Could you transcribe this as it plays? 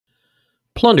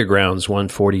Plundergrounds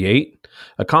 148,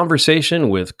 a conversation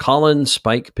with Colin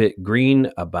Spike Pit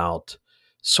Green about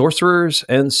sorcerers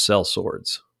and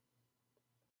sellswords.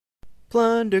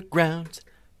 Plundergrounds,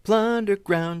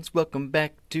 Plundergrounds, welcome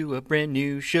back to a brand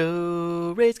new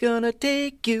show. Ray's gonna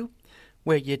take you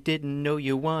where you didn't know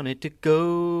you wanted to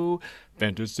go.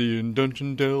 Fantasy and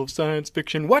dungeon delve, science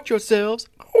fiction, watch yourselves.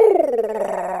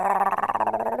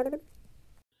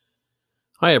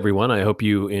 Hi, everyone. I hope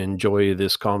you enjoy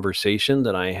this conversation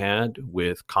that I had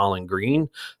with Colin Green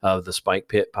of the Spike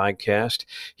Pit podcast.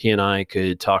 He and I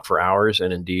could talk for hours,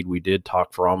 and indeed we did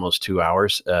talk for almost 2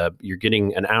 hours. You're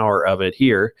getting an hour of it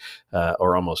here,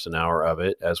 or almost an hour of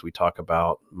it, as we talk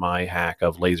about my hack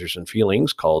of lasers and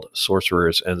feelings called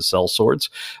Sorcerers and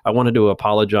Sellswords. I wanted to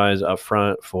apologize up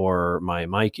front for my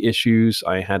mic issues.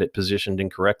 I had it positioned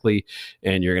incorrectly,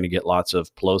 and you're going to get lots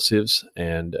of plosives,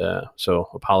 and so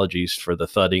apologies for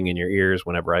the thudding in your ears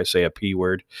whenever I say a P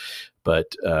word,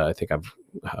 but I think I've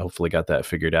hopefully got that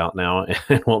figured out now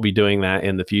and won't be doing that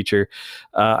in the future.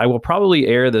 I will probably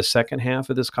air the second half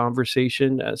of this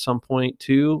conversation at some point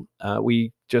too.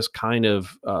 We just kind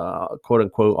of, quote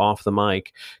unquote, off the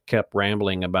mic, kept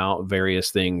rambling about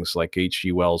various things like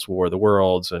H.G. Wells' War of the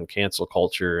Worlds and cancel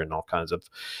culture and all kinds of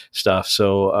stuff.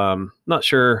 So not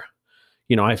sure.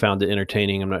 I found it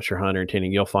entertaining. I'm not sure how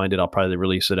entertaining you'll find it. I'll probably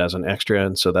release it as an extra.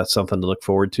 And so that's something to look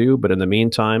forward to. But in the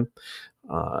meantime,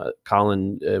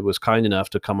 Colin was kind enough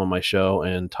to come on my show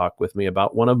and talk with me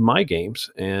about one of my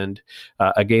games and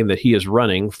a game that he is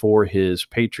running for his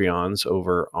Patreons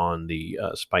over on the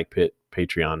Spike Pit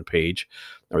Patreon page,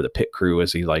 or the Pit Crew,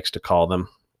 as he likes to call them.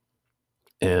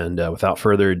 And without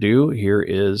further ado, here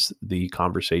is the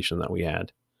conversation that we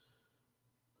had.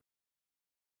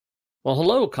 Well,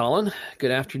 hello, Colin. Good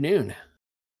afternoon.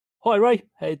 Hi, Ray.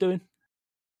 How you doing?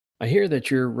 I hear that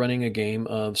you're running a game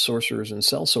of Sorcerers and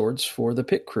Sellswords for the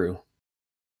Pit Crew.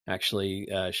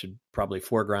 Actually, I should probably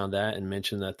foreground that and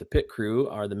mention that the Pit Crew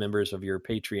are the members of your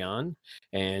Patreon,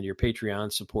 and your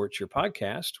Patreon supports your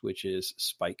podcast, which is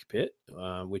Spike Pit,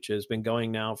 which has been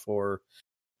going now for,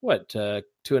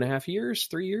 2.5 years,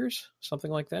 3 years,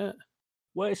 something like that?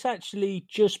 Well, it's actually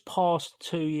just past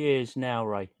 2 years now,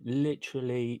 Ray.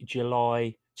 Literally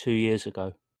July 2 years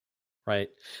ago. Right.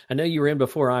 I know you were in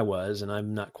before I was, and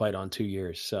I'm not quite on 2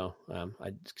 years. So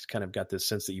I just kind of got this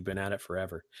sense that you've been at it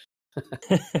forever.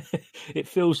 It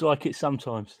feels like it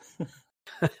sometimes.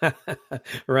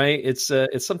 Right. It's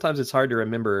sometimes it's hard to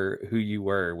remember who you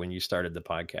were when you started the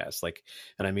podcast.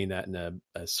 And I mean that in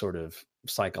a sort of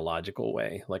psychological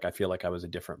way. Like, I feel like I was a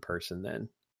different person then.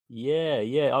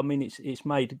 Yeah. I mean, it's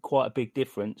made quite a big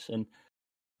difference, and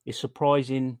it's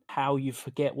surprising how you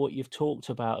forget what you've talked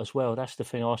about as well. That's the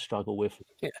thing I struggle with.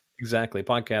 Yeah, exactly.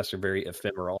 Podcasts are very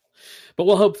ephemeral, but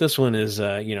we'll hope this one is,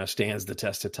 stands the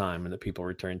test of time and that people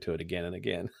return to it again and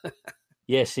again.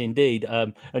 Yes, indeed.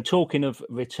 And talking of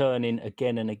returning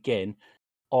again and again,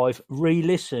 I've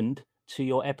re-listened to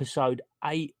your episode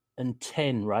 8 and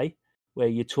 10, Ray, where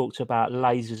you talked about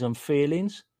lasers and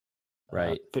feelings.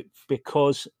 Right.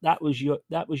 Because that was your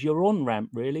on-ramp,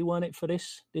 really, wasn't it, for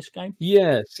this game?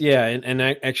 Yes. Yeah. And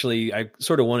I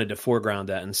sort of wanted to foreground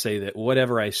that and say that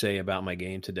whatever I say about my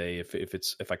game today,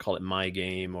 if I call it my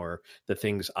game or the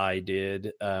things I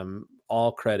did,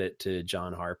 all credit to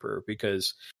John Harper,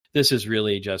 because this is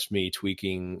really just me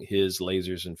tweaking his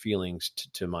lasers and feelings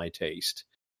to my taste.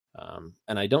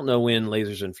 And I don't know when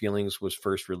Lasers and Feelings was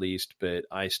first released, but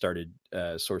I started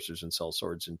Sorcerers and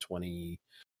Sellswords in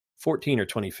 2014 or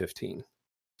 2015.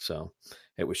 So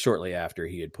it was shortly after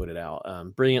he had put it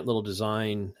out. Brilliant little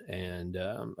design and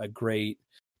a great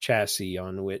chassis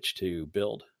on which to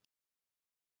build.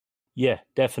 Yeah,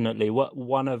 definitely.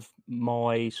 One of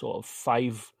my sort of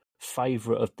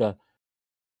favorite of the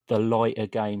lighter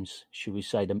games, should we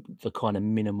say, the kind of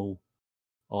minimal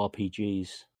RPGs.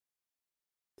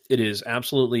 It is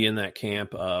absolutely in that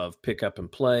camp of pick up and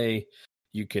play.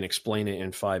 You can explain it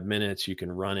in 5 minutes. You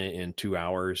can run it in 2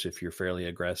 hours if you're fairly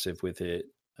aggressive with it.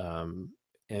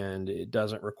 And it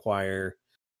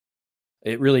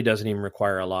really doesn't even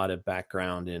require a lot of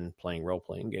background in playing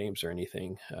role-playing games or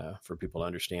anything for people to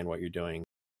understand what you're doing.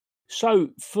 So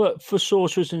for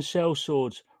Sorcerers and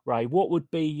Sellswords, Ray, what would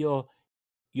be your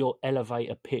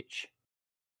elevator pitch?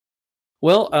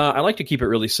 Well, I like to keep it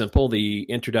really simple. The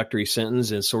introductory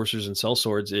sentence in Sorcerers and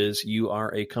Sellswords is, you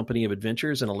are a company of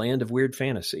adventures in a land of weird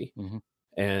fantasy. Mm-hmm.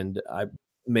 And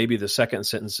maybe the second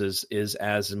sentence is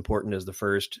as important as the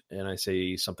first. And I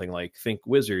say something like, think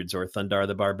wizards or Thundar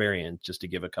the Barbarian, just to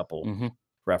give a couple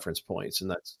reference points. And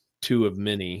that's two of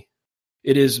many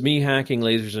It is me hacking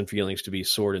lasers and feelings to be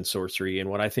sword and sorcery, and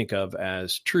what I think of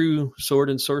as true sword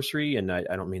and sorcery, and I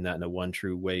don't mean that in a one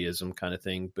true wayism kind of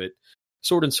thing, but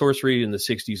sword and sorcery in the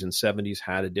 60s and 70s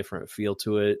had a different feel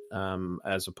to it,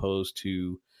 as opposed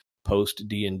to post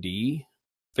D&D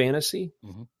fantasy.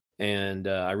 Mhm. And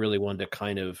I really wanted to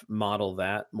kind of model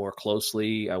that more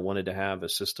closely. I wanted to have a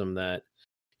system that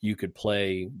you could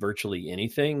play virtually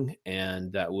anything,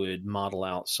 and that would model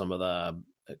out some of the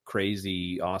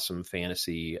crazy, awesome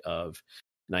fantasy of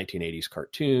 1980s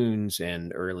cartoons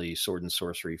and early sword and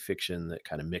sorcery fiction that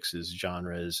kind of mixes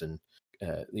genres, and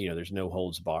there's no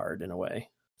holds barred in a way.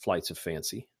 Flights of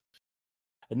fancy.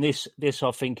 And this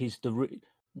I think is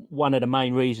one of the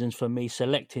main reasons for me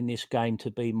selecting this game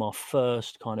to be my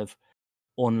first kind of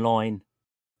online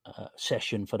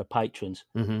session for the patrons.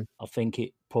 Mm-hmm. I think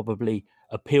it probably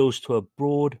appeals to a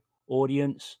broad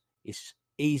audience. It's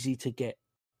easy to get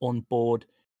on board,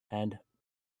 and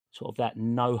sort of that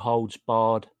no holds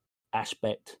barred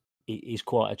aspect is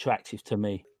quite attractive to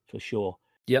me, for sure.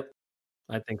 Yep.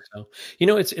 I think so.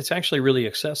 It's actually really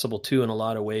accessible too in a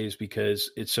lot of ways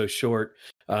because it's so short.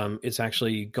 It's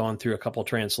actually gone through a couple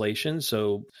translations.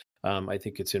 So I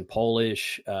think it's in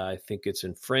Polish. I think it's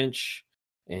in French,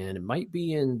 and it might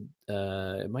be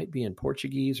in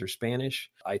Portuguese or Spanish.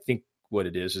 I think what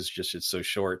it is just it's so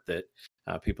short that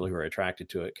people who are attracted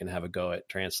to it can have a go at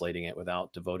translating it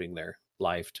without devoting their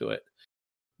life to it.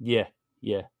 Yeah,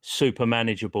 super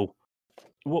manageable.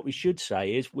 What we should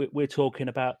say is we're talking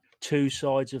about two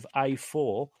sides of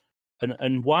A4,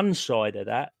 and one side of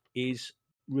that is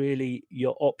really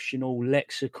your optional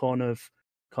lexicon of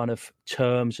kind of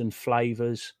terms and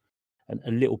flavors, and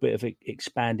a little bit of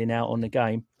expanding out on the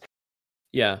game.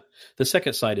 Yeah, the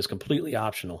second side is completely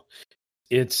optional.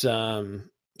 It's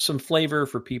some flavor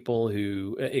for people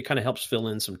who it kind of helps fill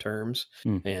in some terms,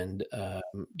 and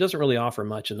doesn't really offer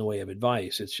much in the way of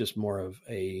advice. It's just more of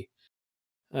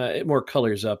it more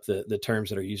colors up the terms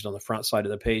that are used on the front side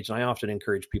of the page. And I often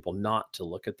encourage people not to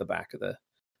look at the back of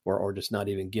or just not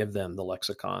even give them the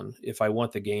lexicon. If I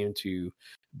want the game to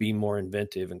be more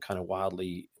inventive and kind of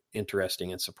wildly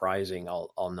interesting and surprising,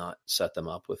 I'll not set them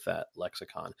up with that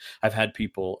lexicon. I've had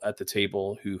people at the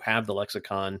table who have the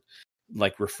lexicon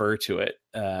like refer to it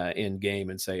in game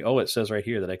and say, "Oh, it says right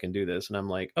here that I can do this," and I'm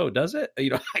like, "Oh, does it?"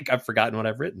 Like I've forgotten what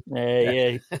I've written.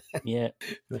 Yeah.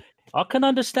 I can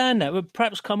understand that. We'll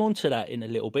perhaps come on to that in a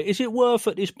little bit. Is it worth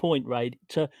at this point, Ray,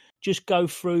 to just go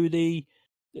through the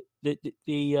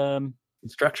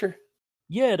structure?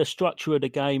 Yeah, the structure of the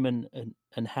game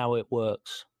and how it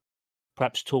works.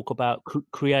 Perhaps talk about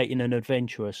creating an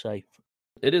adventurer, say.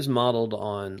 It is modeled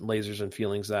on Lasers and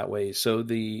Feelings that way. So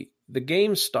the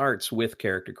game starts with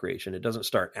character creation. It doesn't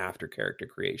start after character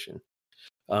creation.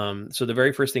 So the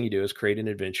very first thing you do is create an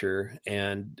adventure,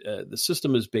 and the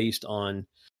system is based on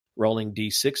rolling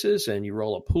D6s, and you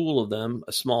roll a pool of them,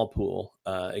 a small pool.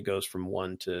 It goes from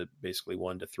 1 to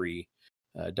 3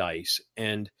 dice,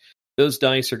 and those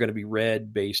dice are going to be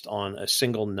read based on a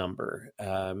single number.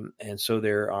 And so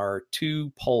there are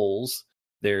two polls.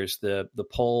 There's the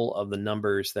poll of the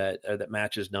numbers that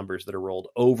matches numbers that are rolled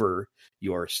over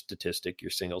your statistic,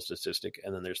 your single statistic,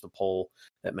 and then there's the poll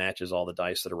that matches all the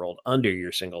dice that are rolled under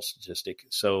your single statistic.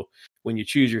 So when you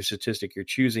choose your statistic, you're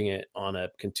choosing it on a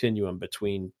continuum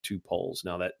between two polls.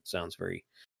 Now that sounds very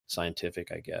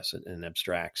scientific, I guess, and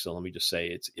abstract. So let me just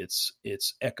say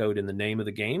it's echoed in the name of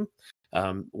the game.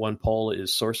 One poll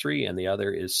is sorcery, and the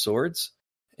other is swords.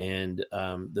 And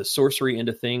the sorcery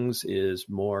into things is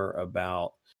more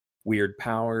about weird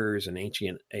powers and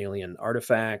ancient alien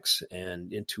artifacts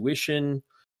and intuition,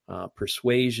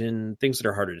 persuasion, things that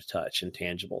are harder to touch,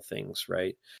 intangible things,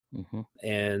 right? Mm-hmm.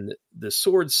 And the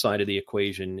sword side of the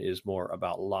equation is more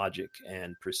about logic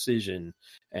and precision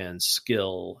and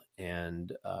skill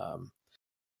and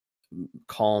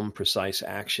calm, precise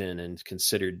action and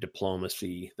considered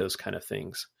diplomacy, those kind of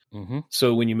things. Mm-hmm.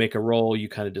 So when you make a roll, you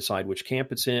kind of decide which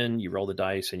camp it's in, you roll the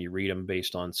dice and you read them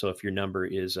based on, so if your number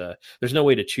is, there's no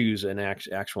way to choose an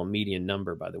actual median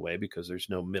number, by the way, because there's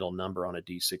no middle number on a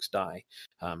D6 die.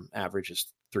 Average is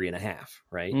 3.5,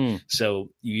 right? So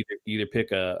you either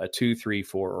pick a 2, 3,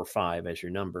 4, or 5 as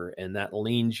your number, and that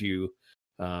leans you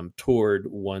toward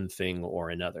one thing or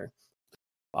another.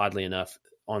 Oddly enough,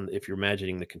 if you're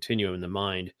imagining the continuum in the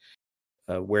mind,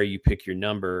 where you pick your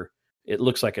number, it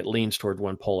looks like it leans toward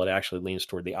one pole. It actually leans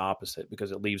toward the opposite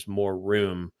because it leaves more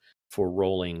room for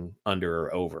rolling under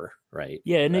or over, right?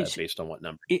 Yeah, and it's based on what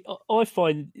number. I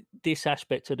find this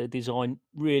aspect of the design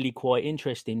really quite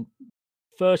interesting.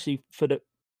 Firstly, for the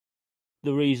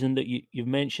reason that you've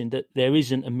mentioned, that there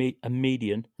isn't a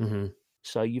median, mm-hmm.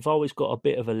 So you've always got a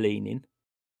bit of a leaning,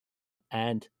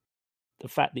 and the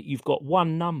fact that you've got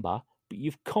one number, but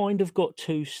you've kind of got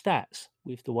two stats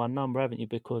with the one number, haven't you?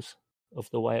 Because of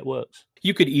the way it works.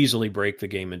 You could easily break the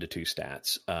game into two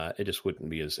stats. It just wouldn't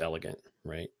be as elegant,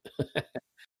 right?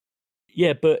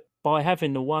 Yeah, but by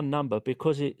having the one number,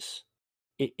 because it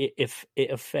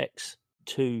affects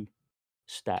two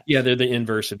stats. Yeah, they're the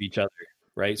inverse of each other,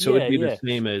 right? So it'd be the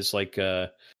same as like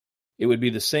it would be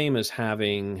the same as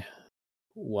having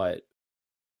what,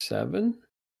 7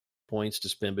 points to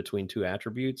spend between two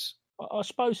attributes. I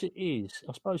suppose it is.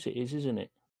 I suppose it is, isn't it?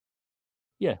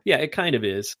 Yeah. Yeah, it kind of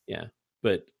is. Yeah.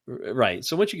 But right.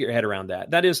 So once you get your head around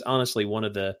that, that is honestly one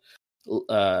of the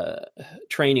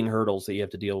training hurdles that you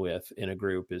have to deal with in a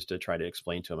group, is to try to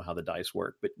explain to them how the dice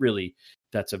work. But really,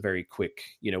 that's a very quick,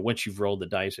 once you've rolled the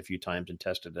dice a few times and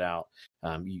tested it out,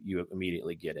 you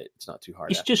immediately get it. It's not too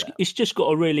hard. It's just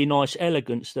got a really nice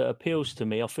elegance that appeals to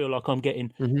me. I feel like I'm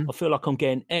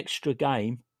getting extra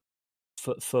game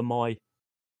for my,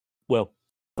 well,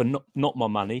 for not my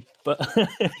money, but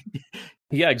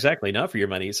yeah, exactly, not for your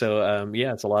money. So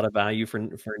it's a lot of value for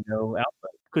no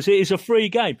output. Because it is a free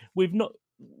game. We've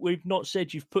not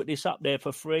said you've put this up there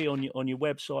for free on your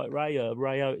website, Ray,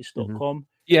 rayotis.com.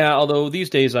 Yeah, although these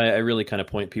days I really kind of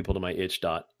point people to my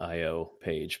itch.io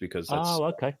page, because that's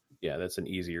okay. That's an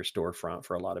easier storefront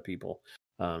for a lot of people.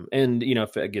 And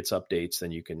if it gets updates,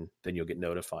 then you'll get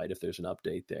notified if there's an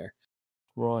update there.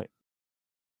 Right.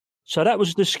 So that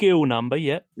was the skill number,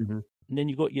 yeah. Mm-hmm. And then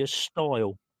you got your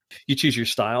style. You choose your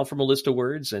style from a list of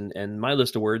words, and my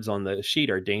list of words on the sheet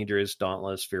are dangerous,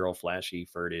 dauntless, feral, flashy,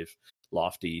 furtive,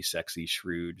 lofty, sexy,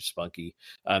 shrewd, spunky.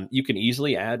 You can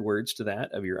easily add words to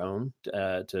that of your own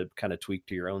to kind of tweak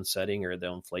to your own setting or the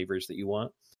own flavors that you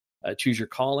want. Choose your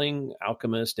calling: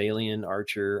 alchemist, alien,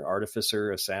 archer,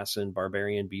 artificer, assassin,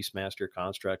 barbarian, beastmaster,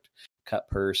 construct, cut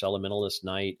purse, elementalist,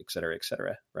 knight,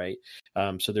 etc., right?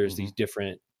 So there's these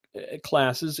different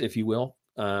classes, if you will.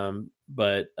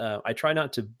 But I try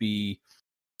not to be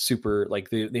super, like,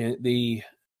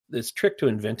 this trick to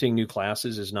inventing new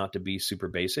classes is not to be super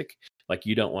basic. Like,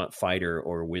 you don't want fighter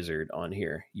or wizard on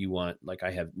here. You want, like,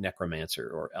 I have necromancer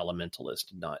or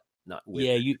elementalist, not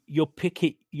wizard. Yeah,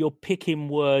 you're picking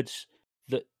words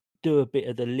that do a bit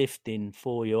of the lifting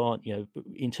for you, aren't you?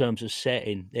 In terms of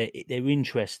setting, they're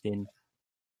interesting.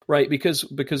 Right, because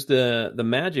the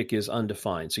magic is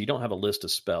undefined, so you don't have a list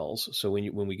of spells. So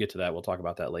when we get to that, we'll talk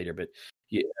about that later. But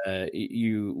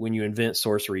when you invent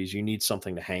sorceries, you need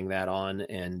something to hang that on.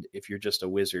 And if you're just a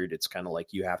wizard, it's kind of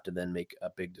like you have to then make a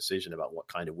big decision about what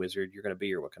kind of wizard you're going to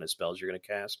be or what kind of spells you're going to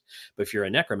cast. But if you're a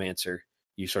necromancer,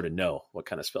 you sort of know what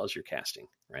kind of spells you're casting,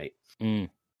 right?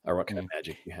 Or what kind of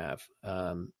magic you have.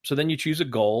 So then you choose a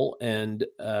goal, and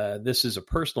this is a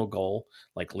personal goal,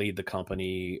 like lead the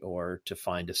company or to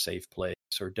find a safe place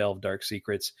or delve dark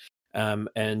secrets.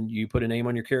 And you put a name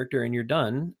on your character and you're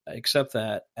done, except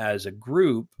that as a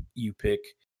group, you pick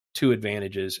 2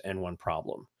 advantages and 1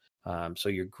 problem. So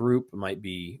your group might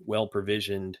be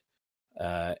well-provisioned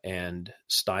and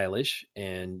stylish,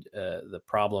 and the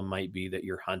problem might be that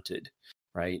you're hunted,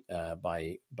 right,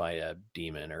 by a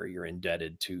demon, or you're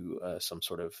indebted to some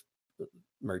sort of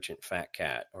merchant fat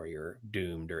cat, or you're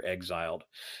doomed or exiled.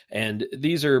 And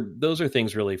those are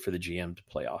things really for the GM to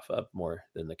play off of more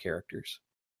than the characters.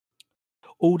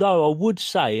 Although I would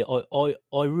say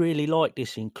I really like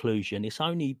this inclusion. It's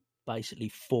only basically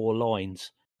 4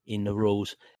 lines in the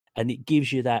rules, and it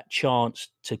gives you that chance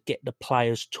to get the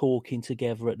players talking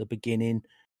together at the beginning.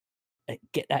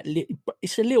 Get that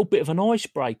it's a little bit of an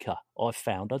icebreaker, I've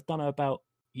found. I don't know about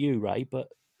you, Ray, but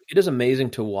it is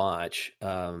amazing to watch.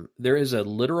 There is a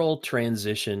literal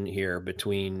transition here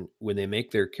between when they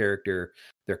make their character,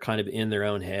 they're kind of in their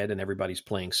own head and everybody's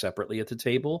playing separately at the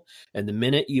table. And the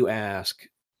minute you ask,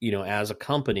 as a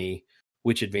company,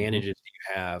 which advantages do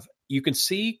you have, you can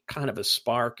see kind of a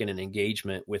spark and an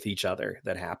engagement with each other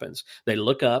that happens. They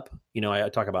look up, I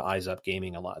talk about eyes up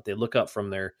gaming a lot. They look up from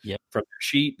their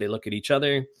sheet. They look at each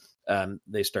other.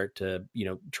 They start to,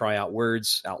 try out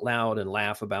words out loud and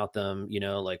laugh about them,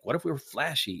 like, what if we were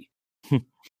flashy?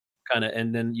 Kind of,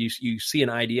 and then you see an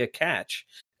idea catch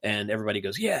and everybody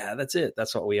goes, yeah, that's it.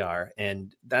 That's what we are.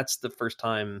 And that's the first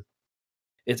time.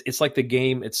 It's like the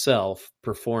game itself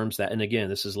performs that. And again,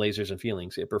 this is Lasers and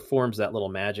Feelings. It performs that little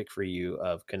magic for you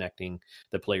of connecting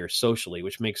the players socially,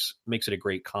 which makes it a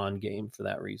great con game for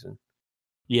that reason.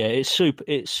 Yeah, it's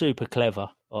super clever.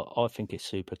 I think it's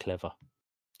super clever.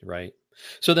 Right.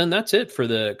 So then that's it for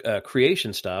the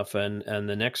creation stuff. And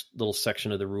the next little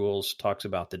section of the rules talks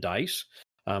about the dice.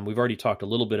 We've already talked a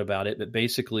little bit about it, but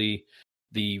basically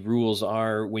the rules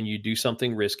are, when you do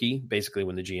something risky, basically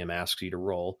when the GM asks you to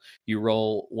roll, you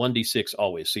roll 1d6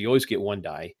 always. So you always get 1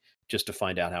 die just to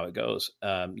find out how it goes.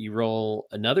 You roll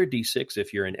another d6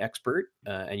 if you're an expert,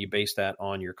 and you base that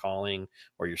on your calling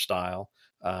or your style.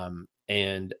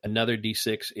 And another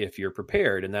d6 if you're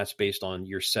prepared, and that's based on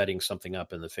you're setting something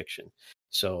up in the fiction.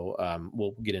 So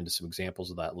we'll get into some examples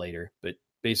of that later. But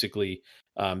basically,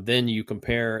 then you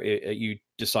compare, you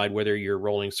decide whether you're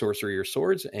rolling sorcery or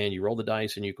swords, and you roll the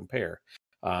dice and you compare.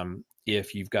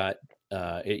 If you've got,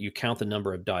 you count the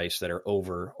number of dice that are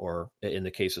over, or in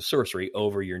the case of sorcery,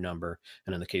 over your number,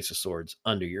 and in the case of swords,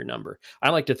 under your number.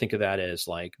 I like to think of that as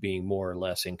like being more or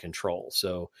less in control.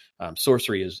 So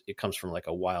sorcery it comes from like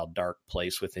a wild, dark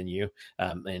place within you,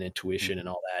 and intuition and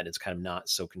all that. It's kind of not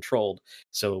so controlled.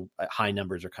 So high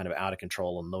numbers are kind of out of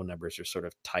control, and low numbers are sort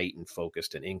of tight and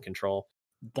focused and in control.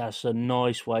 That's a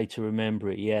nice way to remember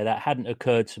it. Yeah, that hadn't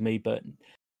occurred to me, but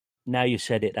now you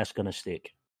said it, that's going to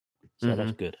stick. So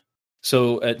that's good.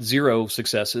 So at 0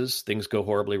 successes, things go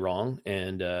horribly wrong,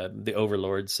 and the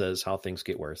Overlord says how things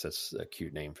get worse. That's a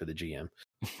cute name for the GM.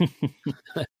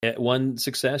 At 1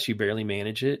 success, you barely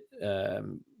manage it.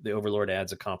 The Overlord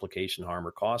adds a complication, harm,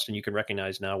 or cost, and you can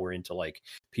recognize now we're into like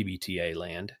PBTA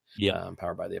land,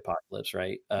 powered by the apocalypse,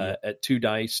 right? At 2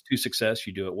 dice, 2 success,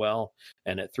 you do it well,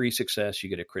 and at 3 success, you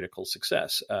get a critical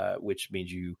success, which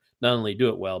means you not only do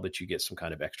it well, but you get some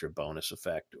kind of extra bonus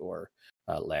effect or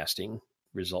lasting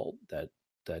result that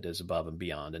is above and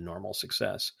beyond a normal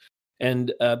success.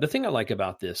 And the thing I like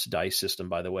about this dice system,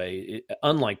 by the way,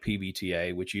 unlike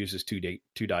PBTA, which uses two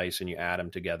dice and you add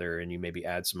them together and you maybe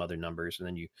add some other numbers and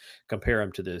then you compare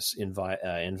them to this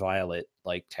inviolate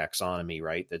like taxonomy,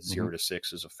 right? That 0 to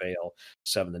 6 is a fail,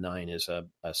 7 to 9 is a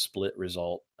split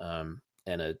result, and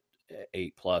a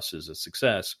 8+ is a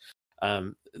success.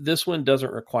 This one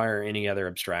doesn't require any other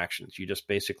abstractions. You just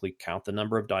basically count the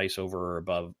number of dice over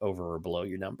or below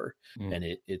your number.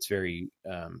 And it's very,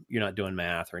 you're not doing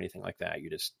math or anything like that.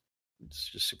 It's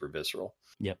just super visceral.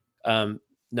 Yep.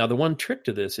 Now the one trick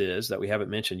to this is that we haven't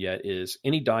mentioned yet is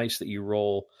any dice that you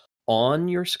roll on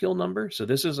your skill number. So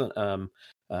this isn't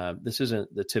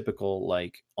the typical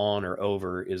like on or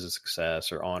over is a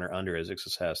success or on or under is a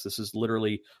success. This is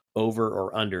literally over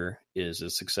or under is a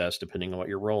success depending on what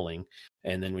you're rolling.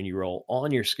 And then when you roll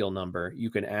on your skill number, you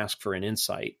can ask for an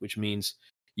insight, which means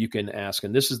you can ask,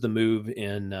 and this is the move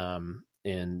in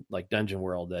like Dungeon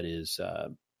World that is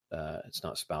it's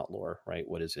not spout lore, right?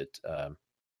 What is it?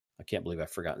 I can't believe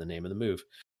I've forgotten the name of the move.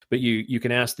 But you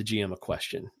can ask the GM a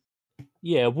question.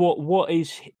 Yeah,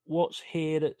 what's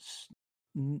here that's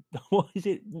what is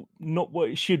it not what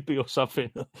it should be or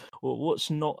something, or what's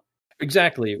not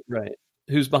exactly right?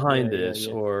 Who's behind this,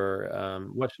 or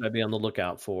what should I be on the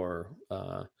lookout for?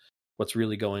 What's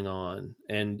really going on?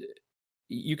 And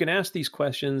you can ask these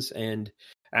questions, and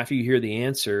after you hear the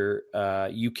answer,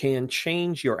 you can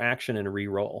change your action and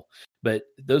re-roll. But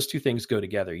those two things go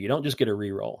together. You don't just get a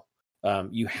re-roll.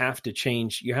 You have to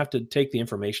change. You have to take the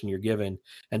information you're given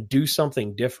and do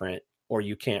something different, or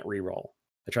you can't re-roll.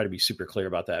 I try to be super clear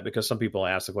about that because some people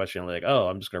ask the question like, "Oh,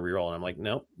 I'm just going to re-roll," and I'm like,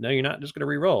 "No, you're not just going to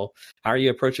re-roll. How are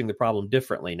you approaching the problem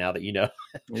differently now that you know?"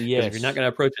 Yes. If you're not going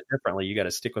to approach it differently, you got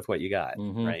to stick with what you got,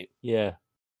 right? Yeah,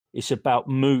 it's about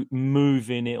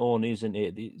moving it on, isn't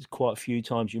it? It's quite a few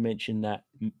times you mentioned that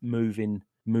moving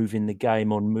the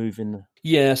game on, moving.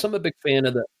 Yes, I'm a big fan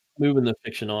of the moving the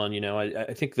fiction on.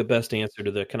 I think the best answer to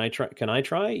the can I try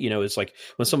it's like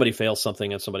when somebody fails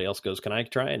something and somebody else goes, can I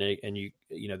try, and you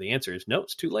the answer is no,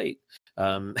 it's too late.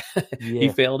 He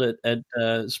failed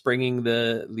at springing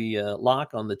the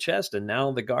lock on the chest, and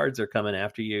now the guards are coming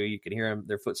after you. You can hear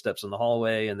their footsteps in the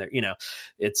hallway, and they're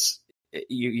it's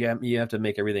you have to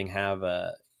make everything have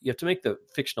you have to make the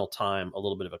fictional time a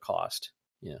little bit of a cost.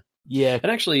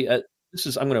 And actually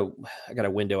I got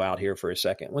a window out here for a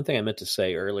second. One thing I meant to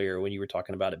say earlier when you were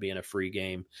talking about it being a free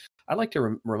game, I like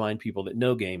to remind people that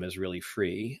no game is really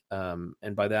free.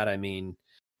 And by that, I mean,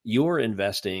 you're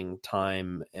investing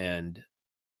time and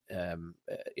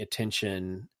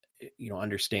attention,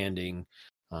 understanding,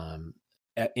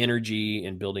 energy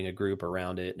and building a group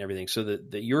around it and everything, so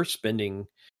that you're spending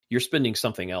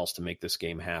something else to make this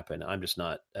game happen. I'm just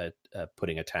not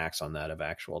putting a tax on that of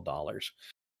actual dollars.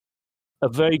 A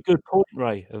very good point,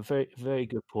 Ray. A very, very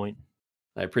good point.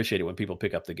 I appreciate it when people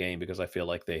pick up the game because I feel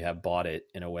like they have bought it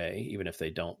in a way, even if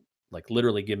they don't like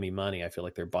literally give me money. I feel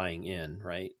like they're buying in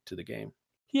right to the game.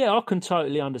 Yeah, I can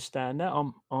totally understand that.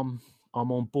 I'm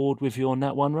on board with you on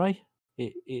that one, Ray.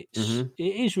 It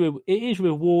is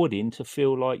rewarding to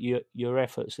feel like your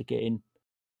efforts are getting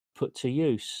put to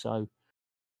use. So,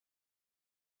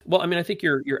 well, I mean, I think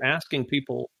you're asking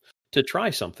people to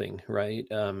try something, right?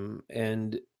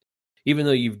 And even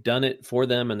though you've done it for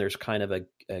them and there's kind of a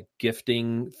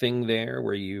gifting thing there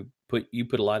where you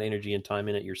put a lot of energy and time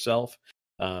in it yourself,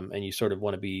 and you sort of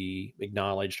want to be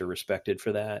acknowledged or respected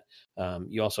for that.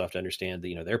 You also have to understand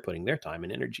that they're putting their time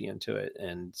and energy into it,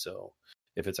 and so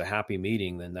if it's a happy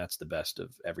meeting, then that's the best of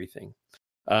everything.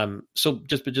 So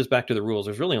just back to the rules.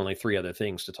 There's really only 3 other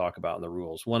things to talk about in the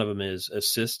rules. One of them is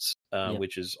assists,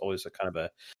 which is always a kind of a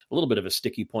little bit of a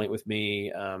sticky point with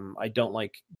me. I don't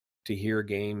like to hear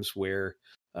games where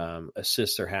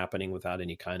assists are happening without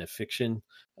any kind of fiction.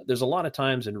 There's a lot of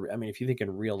times, if you think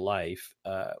in real life,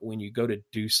 when you go to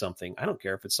do something, I don't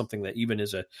care if it's something that even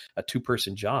is a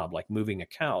 2-person job, like moving a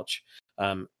couch.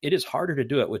 It is harder to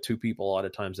do it with 2 people a lot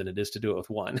of times than it is to do it with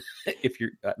 1. If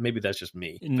you're maybe that's just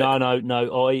me. No.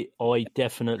 I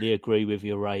definitely agree with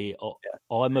you, Ray.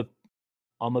 I'm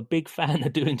a big fan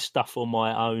of doing stuff on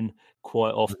my own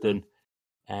quite often,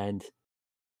 and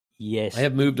yes, I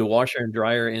have moved a washer and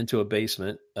dryer into a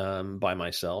basement by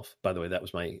myself. By the way, that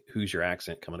was my Hoosier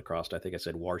accent coming across. I think I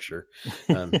said washer.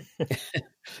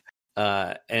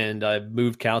 And I've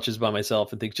moved couches by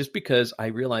myself and things just because I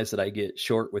realize that I get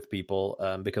short with people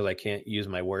because I can't use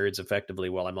my words effectively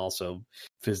while I'm also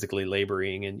physically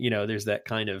laboring. And, there's that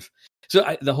kind of,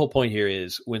 the whole point here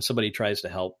is when somebody tries to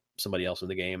help somebody else in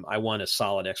the game, I want a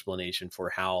solid explanation for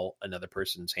how another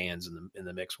person's hands in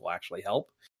the mix will actually help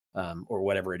or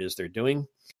whatever it is they're doing.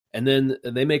 And then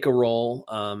they make a roll,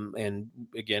 and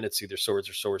again, it's either swords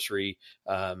or sorcery,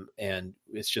 and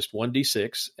it's just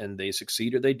 1d6, and they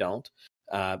succeed or they don't.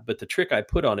 But the trick I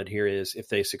put on it here is if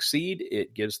they succeed,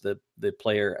 it gives the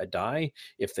player a die.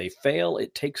 If they fail,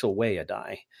 it takes away a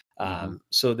die.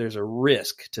 So there's a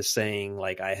risk to saying,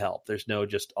 like, I help. There's no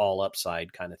just all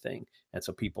upside kind of thing. And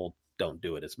so people don't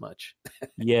do it as much.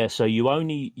 Yeah, so you want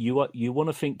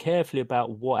to think carefully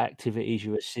about what activities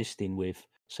you're assisting with.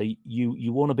 So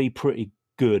you want to be pretty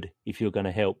good if you're going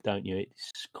to help, don't you?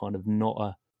 It's kind of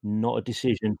not a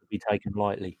decision to be taken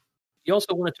lightly. You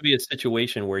also want it to be a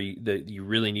situation where you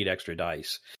really need extra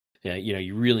dice.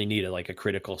 You really need a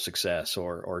critical success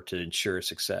or to ensure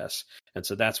success. And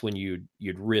so that's when you'd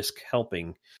risk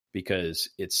helping because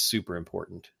it's super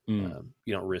important. You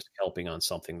don't risk helping on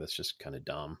something that's just kind of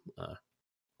dumb.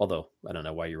 Although I don't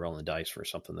know why you're rolling dice for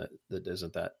something that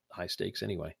isn't that high stakes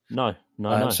anyway. No.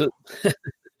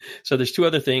 So there's 2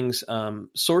 other things.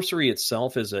 Sorcery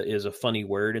itself is a funny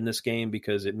word in this game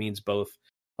because it means both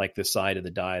like the side of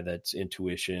the die that's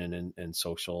intuition and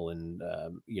social and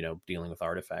dealing with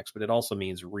artifacts, but it also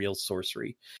means real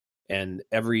sorcery. And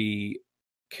every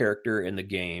character in the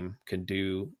game can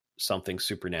do something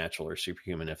supernatural or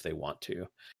superhuman if they want to.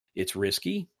 It's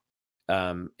risky,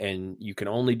 and you can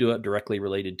only do it directly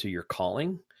related to your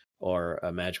calling or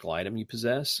a magical item you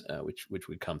possess, which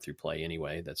would come through play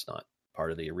anyway. That's not part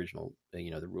of the original,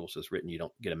 the rules as written. You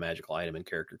don't get a magical item in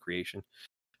character creation.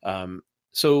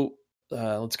 So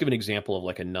let's give an example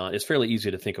of it's fairly easy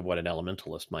to think of what an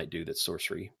elementalist might do that's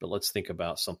sorcery, but let's think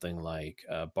about something like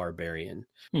a barbarian,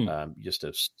 just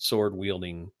a sword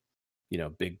wielding,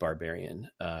 big barbarian.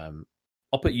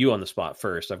 I'll put you on the spot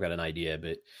first. I've got an idea,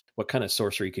 but what kind of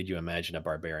sorcery could you imagine a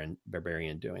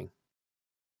barbarian doing?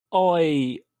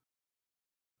 I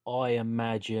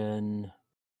imagine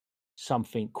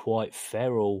something quite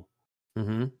feral.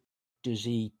 Mm-hmm. Does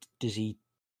he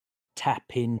tap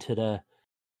into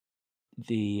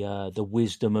the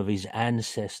wisdom of his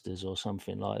ancestors or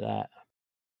something like that?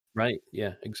 Right.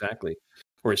 Yeah, exactly.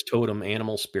 Or his totem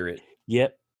animal spirit.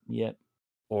 Yep.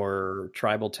 Or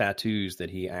tribal tattoos that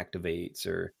he activates,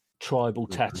 or tribal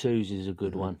tattoos is a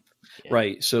good one. Yeah.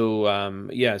 Right. So,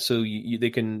 so they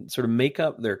can sort of make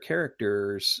up their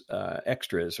characters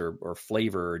extras or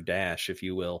flavor or dash, if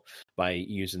you will, by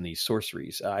using these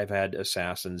sorceries. I've had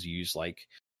assassins use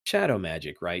shadow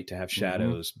magic, right, to have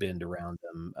shadows bend around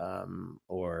them,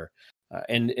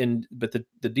 but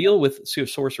the deal with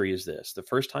sorcery is this: the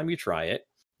first time you try it,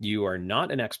 you are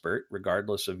not an expert,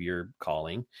 regardless of your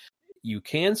calling. You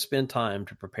can spend time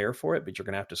to prepare for it, but you're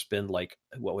going to have to spend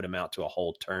what would amount to a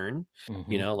whole turn.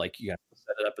 You have to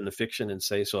set it up in the fiction and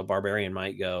say, so a barbarian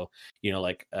might go,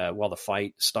 while the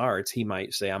fight starts, he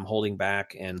might say, I'm holding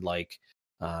back and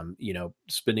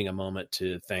spending a moment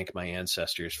to thank my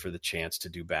ancestors for the chance to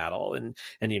do battle and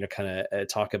kind of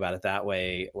talk about it that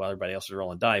way while everybody else is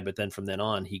rolling die. But then from then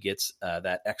on, he gets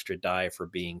that extra die for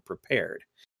being prepared.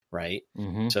 Right.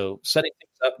 So setting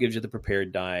things up gives you the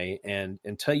prepared die. And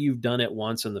until you've done it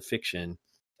once in the fiction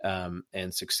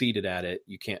and succeeded at it,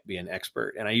 you can't be an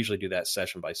expert. And I usually do that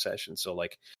session by session. So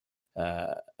it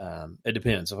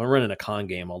depends. If I'm running a con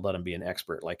game, I'll let them be an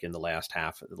expert, in the last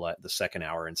half, the second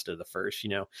hour instead of the first,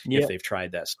 if they've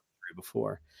tried that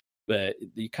before. But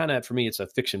you kind of, for me, it's a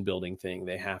fiction building thing.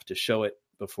 They have to show it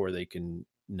before they can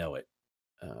know it.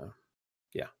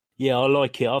 Yeah, I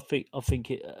like it. I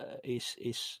think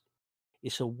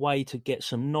it's a way to get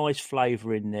some nice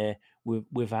flavour in there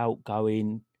without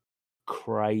going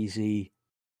crazy,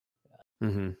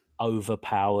 Mm-hmm.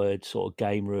 overpowered, sort of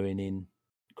game ruining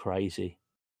crazy.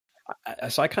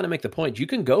 So I kind of make the point you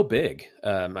can go big.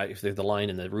 If the line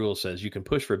in the rule says you can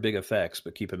push for big effects,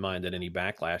 but keep in mind that any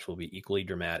backlash will be equally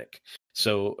dramatic.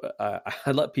 So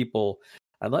I let people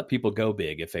go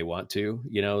big if they want to.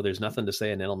 You know, there's nothing to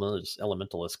say an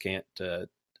elementalist can't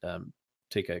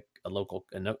take a local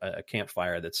a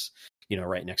campfire that's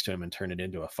right next to him and turn it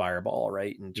into a fireball,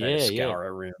 right, and try to scour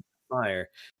a room with fire.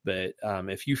 But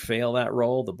if you fail that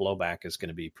roll, the blowback is going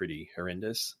to be pretty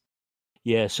horrendous.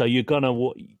 Yeah, so you're gonna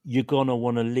want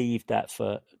to leave that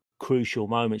for crucial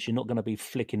moments. You're not going to be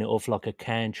flicking it off like a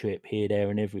cantrip here,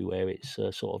 there, and everywhere. It's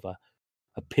sort of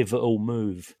a pivotal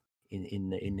move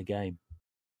in the game.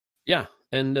 Yeah,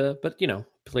 and but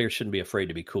players shouldn't be afraid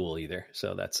to be cool either.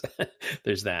 So that's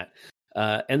there's that.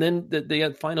 And then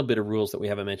the final bit of rules that we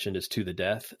haven't mentioned is to the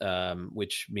death,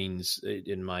 which means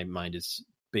in my mind is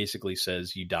basically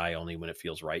says you die only when it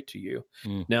feels right to you.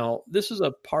 Now, this is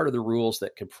a part of the rules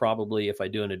that could probably, if I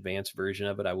do an advanced version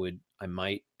of it, I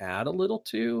might add a little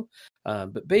to.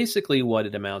 But basically what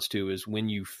it amounts to is when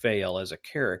you fail as a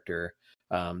character,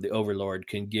 the Overlord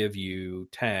can give you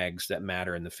tags that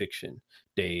matter in the fiction: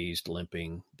 dazed,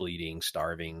 limping, bleeding,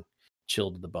 starving,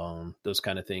 chilled to the bone, those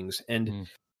kind of things. And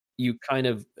you kind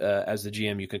of, as the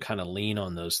GM, you can kind of lean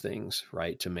on those things,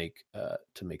 right, to make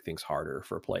things harder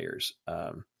for players.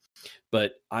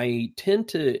 But I tend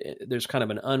to, there's kind of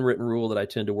an unwritten rule that I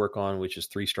tend to work on, which is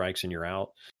 3 strikes and you're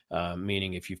out.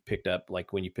 Meaning if you've picked up,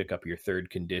 like when you pick up your 3rd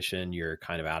condition, you're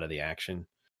kind of out of the action.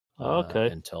 Okay.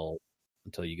 Until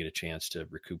you get a chance to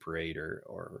recuperate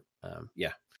or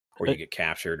you get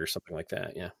captured or something like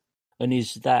that. Yeah. And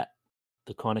is that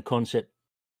the kind of concept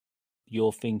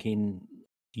you're thinking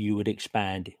you would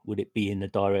expand? Would it be in the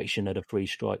direction of the 3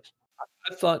 strikes?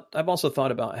 I've also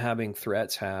thought about having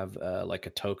threats have like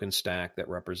a token stack that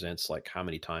represents like how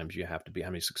many times you have to be, how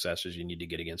many successes you need to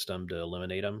get against them to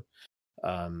eliminate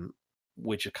them,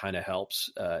 which kind of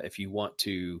helps if you want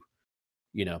to,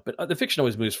 but the fiction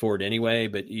always moves forward anyway,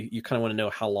 but you kind of want to know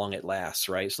how long it lasts,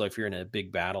 right? So if you're in a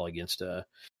big battle against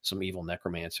some evil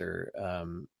necromancer,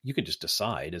 you can just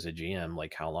decide as a GM,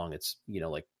 like how long it's,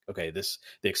 like, okay, the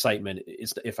excitement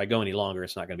is, if I go any longer,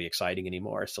 it's not going to be exciting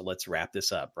anymore. So let's wrap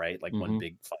this up, right? Like one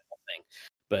big final thing.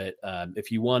 But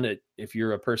if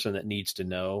you're a person that needs to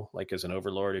know, like as an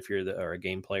Overlord, if you're or a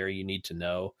game player, you need to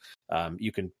know,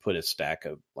 you can put a stack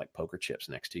of like poker chips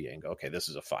next to you and go, okay, this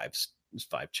is a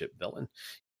 5-chip villain.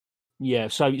 Yeah,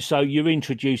 so you're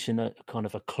introducing a kind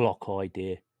of a clock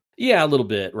idea. Yeah, a little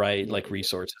bit, right? Like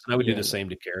resources. And I would do the same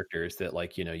to characters that,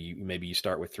 like, you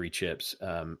start with 3 chips,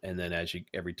 and then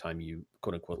every time you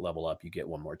quote unquote level up, you get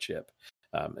 1 more chip.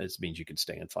 It means you can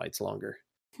stay in fights longer.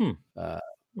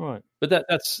 Right. But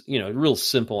that's a real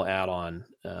simple add-on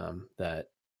that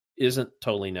isn't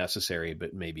totally necessary,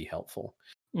 but may be helpful.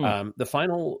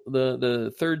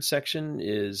 The 3rd section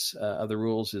is of the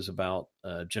rules is about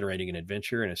generating an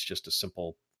adventure, and it's just a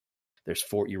simple.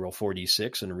 You roll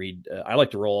 4d6 and read. I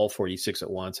like to roll all 4d6 at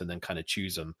once and then kind of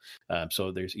choose them.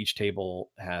 So each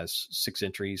table has 6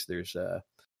 entries. There's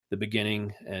the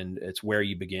beginning, and it's where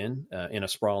you begin in a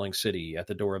sprawling city, at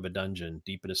the door of a dungeon,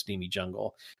 deep in a steamy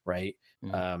jungle, right?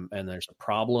 And there's a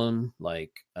problem,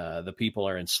 like the people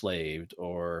are enslaved,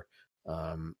 or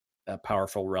a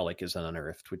powerful relic is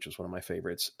unearthed, which is one of my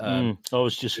favorites. I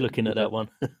was just looking at that one.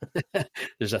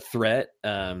 There's a threat,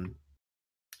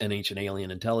 an ancient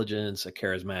alien intelligence, a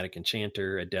charismatic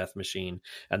enchanter, a death machine,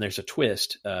 and there's a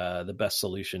twist. The best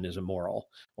solution is immoral,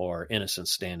 or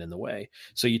innocence stand in the way.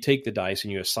 So you take the dice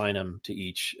and you assign them to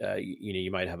each.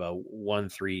 You might have a 1,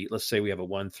 3. Let's say we have a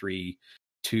 1, 3,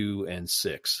 2, and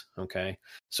 6. Okay.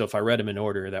 So if I read them in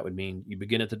order, that would mean you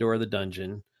begin at the door of the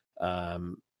dungeon.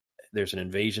 There's an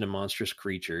invasion of monstrous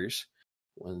creatures.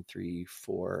 1, 3,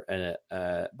 4, and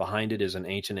behind it is an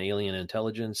ancient alien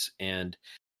intelligence, and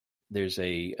there's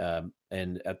in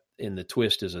the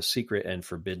twist is a secret and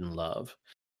forbidden love.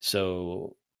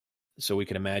 So we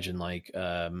can imagine like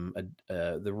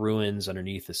the ruins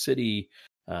underneath the city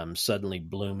suddenly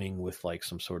blooming with like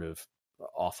some sort of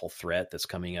awful threat that's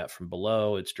coming up from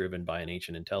below. It's driven by an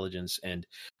ancient intelligence, and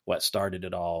what started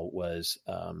it all was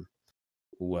that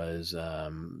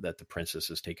the princess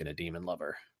has taken a demon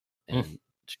lover, and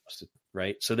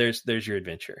right. So there's your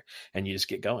adventure, and you just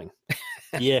get going.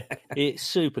 Yeah, it's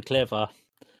super clever.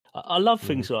 I love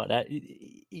things like that.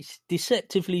 It's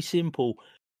deceptively simple,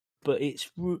 but it's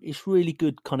really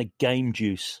good kind of game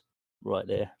juice right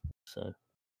there. So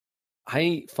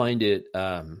I find it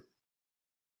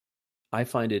I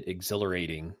find it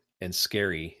exhilarating and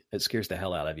scary. It scares the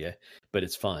hell out of you, but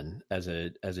it's fun as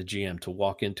a GM to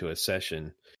walk into a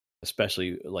session,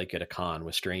 especially like at a con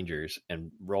with strangers,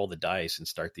 and roll the dice and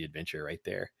start the adventure right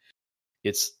there.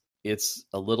 It's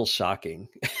a little shocking.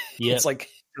 Yep. It's like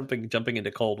jumping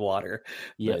into cold water.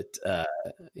 Yep. But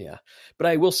yeah. But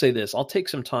I will say this: I'll take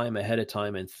some time ahead of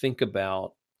time and think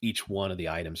about each one of the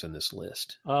items in this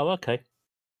list. Oh, okay.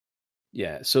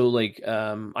 Yeah. So like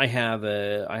I have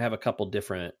a couple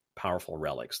different powerful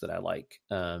relics that I like.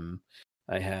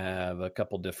 I have a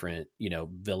couple different,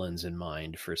 villains in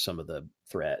mind for some of the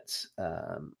threats.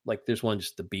 Like there's one,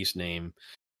 just the beast name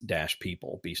dash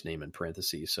people, beast name in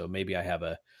parentheses. So maybe I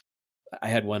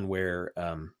had one where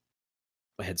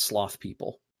I had sloth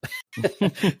people.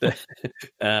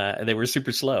 They were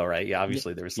super slow, right? Yeah,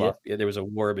 obviously there was sloth. Yeah. There was a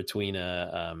war between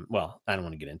well, I don't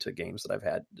want to get into games that I've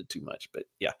had too much, but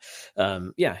yeah.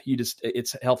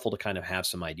 It's helpful to kind of have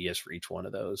some ideas for each one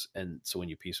of those, and so when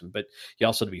you piece them, but you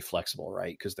also to be flexible,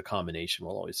 right? Because the combination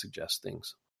will always suggest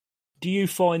things. Do you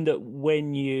find that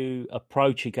when you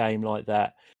approach a game like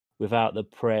that without the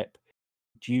prep,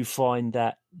 do you find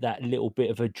that little bit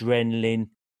of adrenaline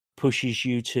pushes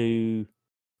you to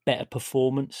better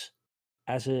performance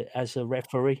as a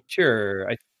referee? Sure.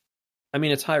 I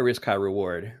mean, it's high risk, high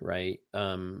reward, right?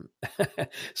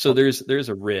 So there's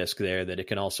a risk there that it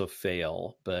can also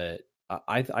fail, but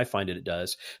I find it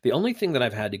does. The only thing that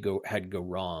I've had to go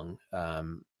wrong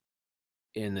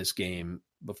in this game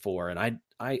before, and I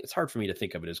it's hard for me to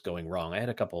think of it as going wrong. I had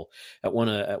a couple at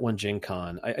one Gen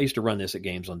Con. I used to run this at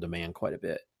Games on Demand quite a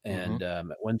bit, and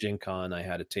at one Gen Con I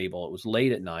had a table. It was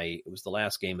late at night. It was the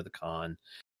last game of the con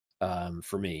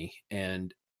for me,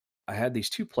 and I had these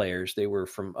two players. They were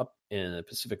from up in the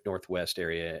Pacific Northwest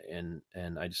area, and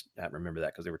I just don't remember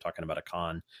that because they were talking about a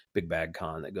con, big bag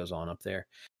con that goes on up there.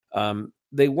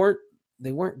 They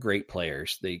weren't great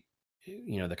players. The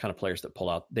kind of players that pull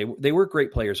out. They were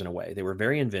great players in a way. They were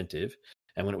very inventive,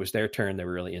 and when it was their turn, they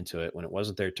were really into it. When it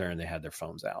wasn't their turn, they had their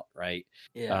phones out, right?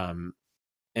 Yeah.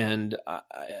 And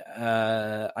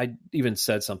I even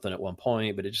said something at one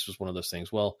point, but it just was one of those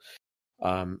things. Well,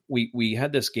 we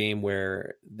had this game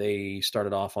where they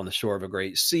started off on the shore of a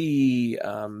great sea.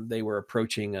 They were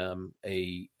approaching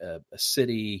a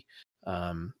city,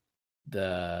 in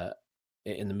the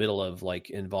middle of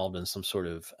involved in some sort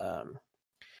of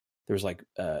there was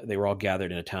they were all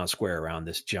gathered in a town square around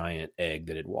this giant egg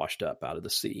that had washed up out of the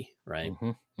sea, right?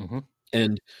 Mm-hmm. Mm-hmm.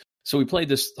 And so we played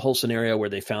this whole scenario where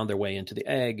they found their way into the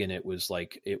egg, and it was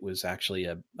actually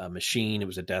a machine. It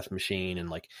was a death machine, and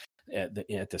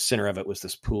at the center of it was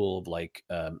this pool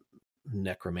of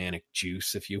necromantic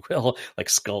juice, if you will, like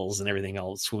skulls and everything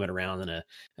all swimming around in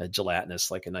a gelatinous,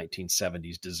 like a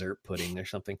 1970s dessert pudding or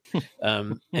something.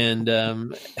 And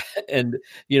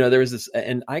there was this,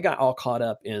 and I got all caught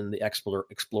up in the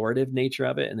explorative nature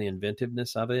of it and the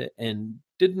inventiveness of it, and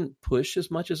didn't push as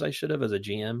much as I should have as a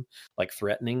GM,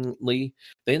 threateningly.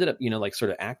 They ended up, sort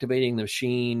of activating the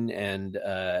machine, and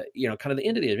kind of the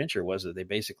end of the adventure was that they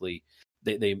basically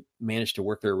they managed to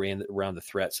work their way around the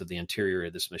threats of the interior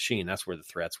of this machine. That's where the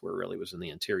threats was in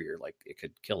the interior. Like it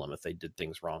could kill them if they did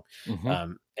things wrong.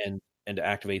 Mm-hmm. And to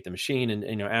activate the machine.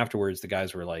 And, afterwards the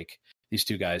guys were these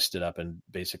two guys stood up and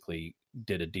basically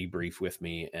did a debrief with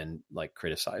me and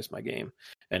criticized my game.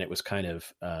 And it was kind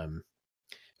of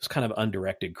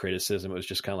undirected criticism. It was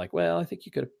just kind of well, I think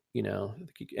you could have,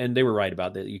 and they were right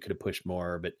about that. You could have pushed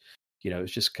more, but it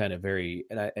was just kind of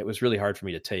it was really hard for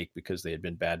me to take because they had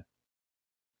been bad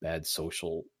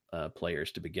social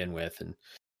players to begin with.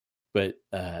 But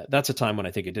that's a time when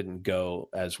I think it didn't go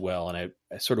as well. And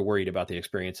I sort of worried about the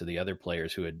experience of the other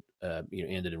players who had,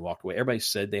 ended and walked away. Everybody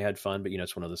said they had fun, but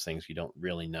it's one of those things you don't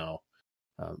really know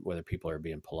whether people are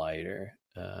being polite or.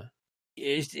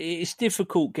 It's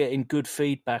difficult getting good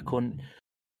feedback on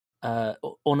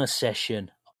a session.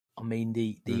 I mean,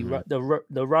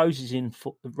 the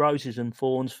roses and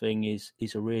thorns thing is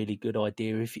a really good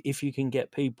idea if you can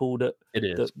get people that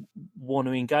want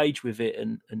to engage with it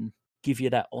and give you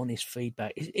that honest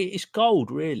feedback. It's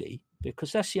gold, really,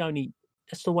 because that's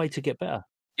the way to get better.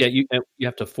 Yeah, you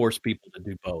have to force people to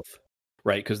do both,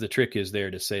 right? Because the trick is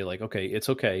there to say okay, it's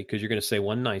okay, because you're going to say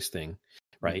one nice thing,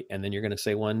 right? And then you're going to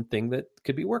say one thing that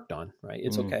could be worked on, right?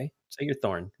 It's okay. Say your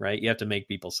thorn, right? You have to make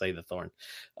people say the thorn.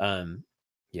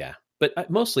 Yeah, but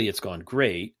mostly it's gone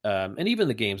great. And even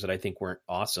the games that I think weren't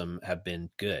awesome have been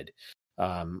good.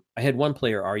 I had one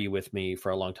player argue with me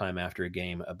for a long time after a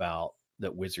game about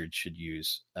that wizards should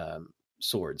use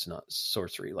swords, not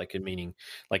sorcery, meaning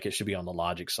it should be on the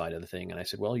logic side of the thing. And I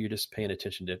said, well, you're just paying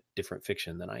attention to different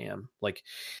fiction than I am.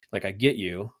 I get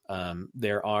you.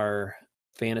 There are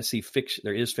fantasy fiction.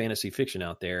 There is fantasy fiction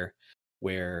out there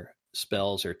where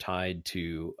spells are tied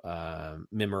to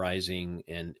memorizing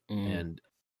and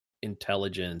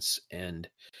intelligence, and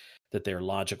that they're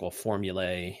logical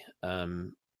formulae,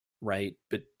 right?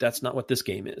 But that's not what this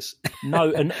game is.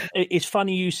 No, and it's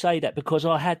funny you say that, because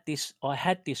I had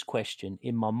this question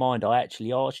in my mind. I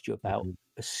actually asked you about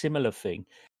a similar thing,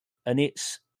 and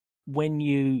it's when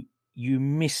you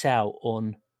miss out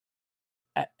on.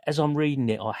 As I'm reading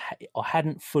it, I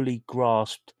hadn't fully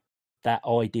grasped that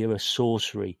idea of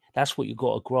sorcery. That's what you've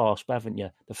got to grasp, haven't you?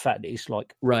 The fact that it's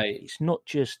like, right, it's not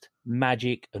just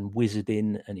magic and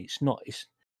wizarding, and it's not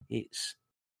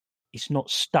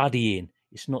studying.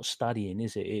 It's not studying,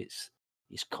 is it?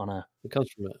 It's kind of, it comes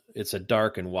from it's a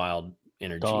dark and wild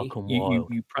energy. Dark and wild.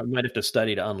 You probably might have to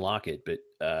study to unlock it, but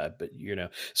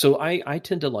so I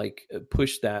tend to like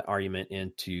push that argument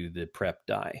into the prep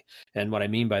die. And what I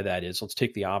mean by that is, let's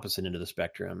take the opposite end of the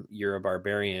spectrum. You're a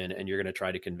barbarian, and you're going to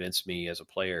try to convince me as a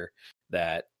player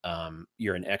that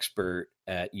you're an expert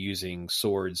at using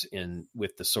swords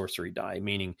with the sorcery die,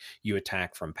 meaning you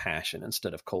attack from passion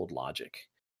instead of cold logic.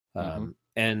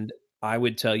 And I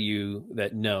would tell you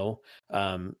that no,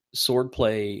 sword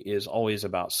play is always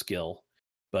about skill,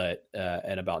 but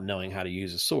and about knowing how to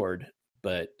use a sword,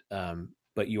 but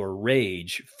your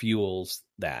rage fuels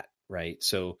that, right?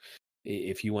 So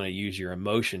if you want to use your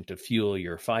emotion to fuel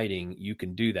your fighting, you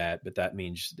can do that, but that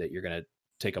means that you're going to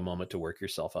take a moment to work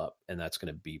yourself up, and that's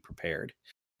going to be prepared.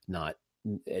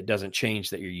 It doesn't change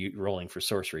that you're rolling for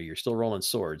sorcery. You're still rolling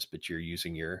swords, but you're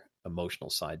using your emotional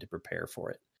side to prepare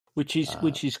for it. Which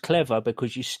is clever,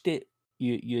 because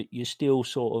you're still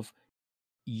sort of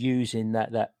using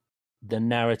that the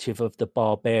narrative of the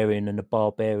barbarian and the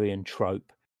barbarian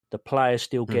trope. The player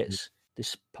still gets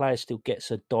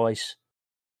a dice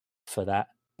for that,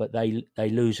 but they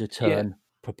lose a turn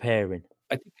preparing.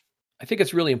 I think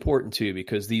it's really important too,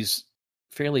 because these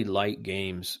fairly light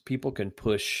games, people can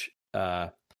push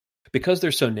because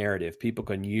they're so narrative. People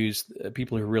can use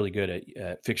people who are really good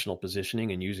at fictional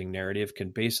positioning and using narrative can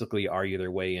basically argue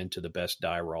their way into the best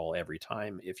die roll every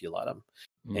time if you let them.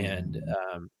 And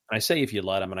I say if you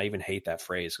let them, and I even hate that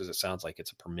phrase because it sounds like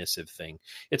it's a permissive thing.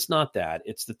 It's not that.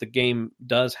 It's that the game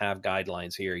does have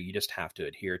guidelines here. You just have to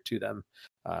adhere to them.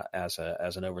 As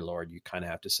an overlord, you kind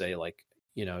of have to say, like,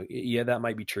 yeah, that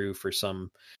might be true for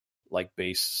some like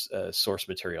base source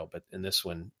material, but in this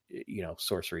one,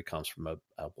 sorcery comes from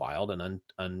a wild and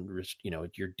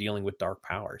you're dealing with dark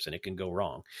powers, and it can go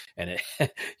wrong, and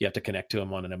you have to connect to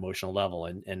them on an emotional level.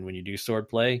 And when you do sword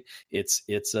play, it's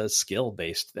a skill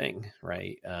based thing,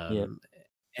 right? And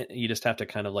you just have to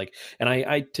kind of like, and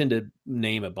I tend to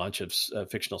name a bunch of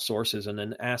fictional sources, and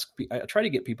then I try to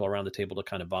get people around the table to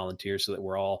kind of volunteer, so that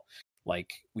we're all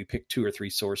like, we pick 2 or 3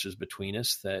 sources between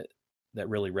us that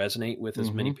really resonate with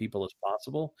as many people as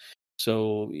possible.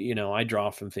 So, I draw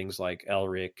from things like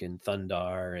Elric and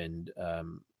Thundar and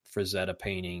Frazetta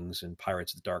paintings and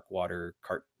Pirates of the Dark Water,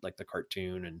 like the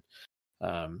cartoon,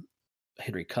 and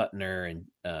Henry Kuttner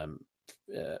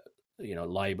and,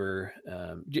 Liber,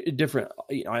 different,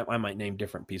 I might name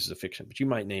different pieces of fiction, but you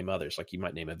might name others, like you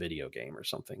might name a video game or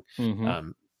something.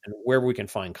 And wherever we can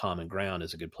find common ground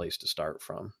is a good place to start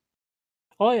from.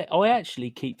 I actually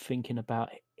keep thinking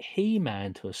about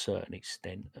He-Man to a certain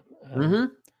extent.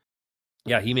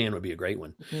 Yeah, He-Man would be a great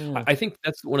one. Yeah. I think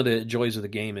that's one of the joys of the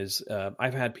game is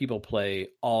I've had people play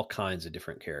all kinds of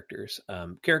different characters,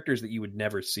 characters that you would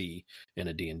never see in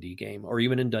a D&D game or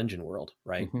even in Dungeon World,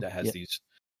 right? That has these,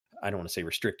 I don't want to say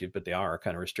restrictive, but they are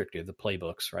kind of restrictive, the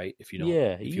playbooks, right? If you don't,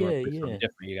 if you want to do something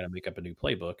different, you got to make up a new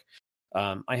playbook.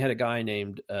 I had a guy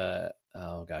named,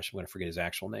 I'm going to forget his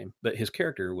actual name, but his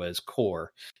character was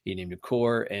Kor. He named him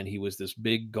Kor, and he was this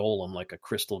big golem, like a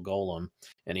crystal golem,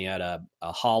 and he had a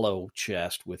hollow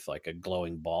chest with like a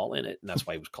glowing ball in it, and that's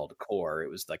why he was called a Kor. It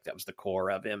was like, that was the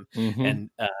core of him. And,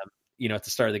 at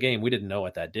the start of the game, we didn't know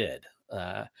what that did.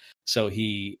 So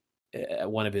he,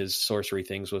 one of his sorcery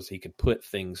things was he could put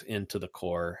things into the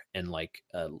core and like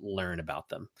learn about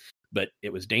them. But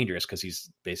it was dangerous because he's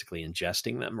basically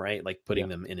ingesting them, right? Like putting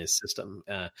them in his system.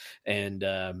 And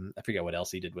I forget what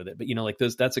else he did with it. But, like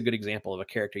that's a good example of a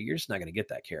character. You're just not going to get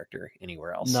that character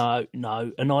anywhere else. No.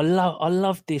 And I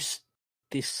love this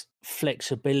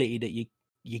flexibility that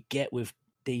you get with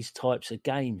these types of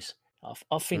games.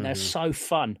 I think that's so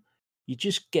fun. You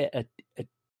just get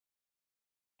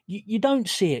you don't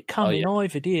see it coming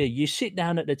either, do you? You sit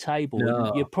down at the table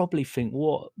and you probably think,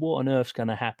 what on earth's going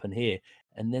to happen here?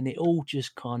 And then it all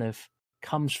just kind of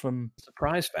comes from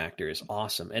surprise factor is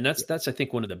awesome. And that's I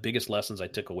think one of the biggest lessons I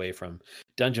took away from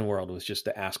Dungeon World was just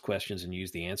to ask questions and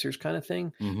use the answers kind of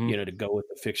thing, to go with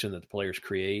the fiction that the players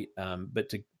create.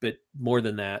 But more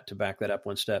than that, to back that up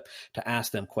one step, to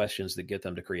ask them questions that get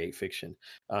them to create fiction.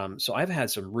 So I've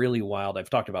had some really wild, I've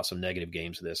talked about some negative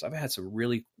games of this. I've had some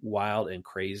really wild and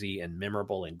crazy and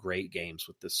memorable and great games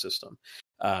with this system.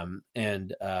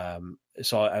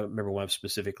 So I remember one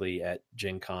specifically at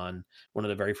Gen Con, one of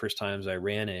the very first times I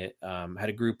ran it, had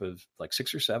a group of like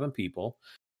 6 or 7 people.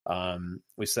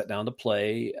 We sat down to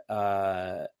play.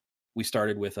 We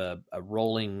started with a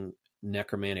rolling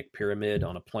necromantic pyramid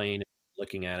on a plane,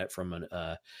 looking at it from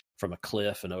a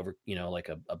cliff and over, like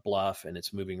a bluff, and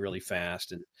it's moving really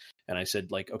fast. And I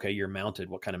said, like, okay, you're mounted.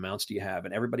 What kind of mounts do you have?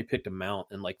 And everybody picked a mount,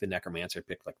 and like the necromancer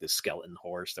picked like this skeleton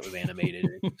horse that was animated.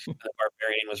 And the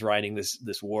barbarian was riding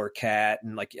this war cat.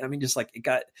 And like, I mean, just like it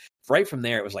got right from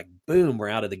there, it was like, boom, we're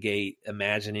out of the gate,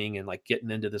 imagining and like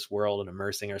getting into this world and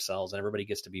immersing ourselves. And everybody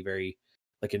gets to be very,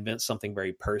 like, invent something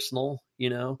very personal,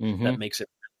 that makes it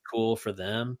cool for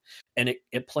them. And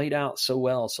it played out so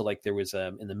well. So like there was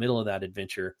in the middle of that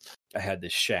adventure, I had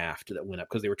this shaft that went up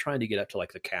because they were trying to get up to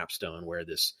like the capstone where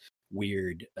this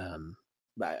weird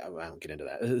I won't get into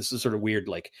that. This is sort of weird,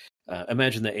 like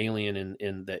imagine the alien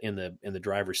in the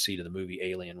driver's seat of the movie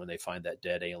Alien, when they find that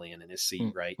dead alien in his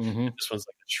seat, right? This one's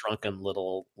like a shrunken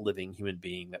little living human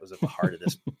being that was at the heart of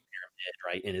this pyramid,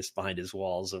 right? And it's behind his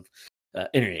walls of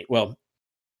anyway, well,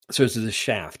 so it's this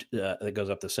shaft that goes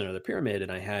up the center of the pyramid,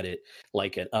 and I had it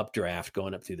like an updraft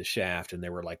going up through the shaft, and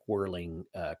there were like whirling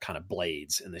kind of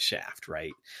blades in the shaft,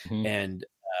 right? And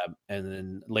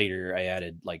then later I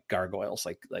added like gargoyles,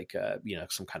 like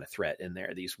some kind of threat in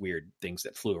there, these weird things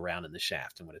that flew around in the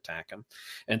shaft and would attack him.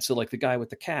 And so like the guy with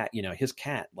the cat, his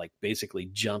cat like basically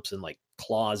jumps and like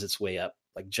claws its way up,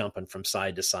 like jumping from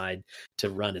side to side to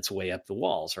run its way up the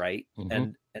walls, right?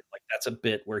 And like that's a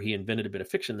bit where he invented a bit of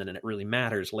fiction that it really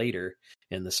matters later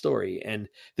in the story. And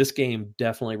this game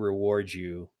definitely rewards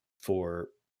you for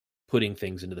putting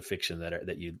things into the fiction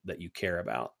that you care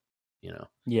about,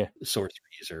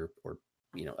 sorceries or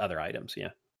other items.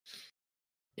 Yeah,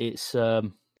 it's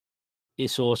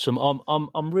awesome.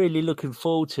 I'm really looking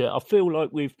forward to it. I feel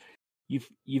like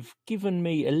you've given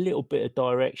me a little bit of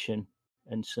direction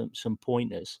and some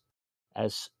pointers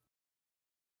as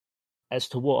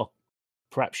to what I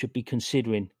perhaps should be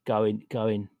considering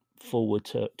going forward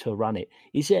to run it.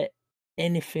 Is there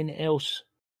anything else,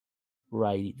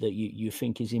 Ray, that you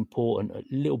think is important?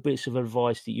 Little bits of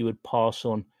advice that you would pass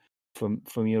on from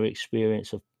your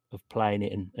experience of playing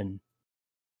it and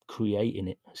creating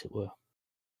it, as it were?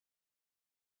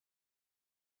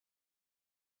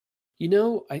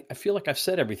 I feel like I've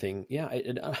said everything. Yeah,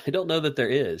 I don't know that there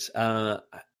is.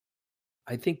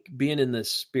 I think being in the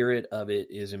spirit of it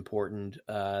is important,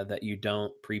 that you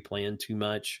don't pre-plan too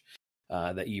much,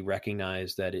 that you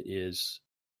recognize that it is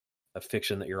a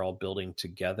fiction that you're all building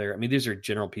together. I mean, these are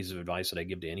general pieces of advice that I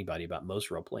give to anybody about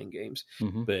most role-playing games,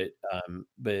 but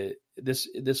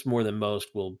this more than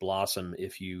most will blossom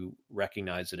if you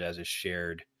recognize it as a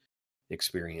shared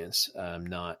experience,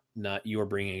 not you're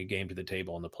bringing a game to the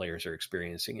table and the players are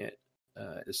experiencing it.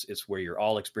 It's where you're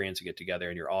all experiencing it together,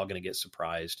 and you're all going to get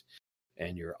surprised,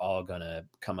 and you're all going to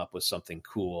come up with something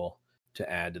cool to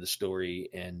add to the story,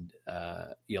 and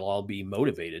you'll all be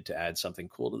motivated to add something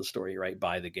cool to the story, right,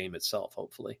 by the game itself,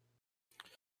 hopefully.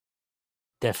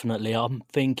 Definitely. I'm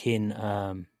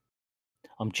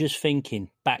just thinking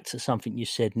back to something you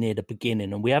said near the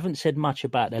beginning, and we haven't said much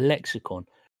about the lexicon.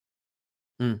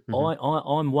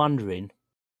 I'm wondering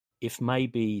if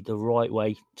maybe the right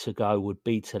way to go would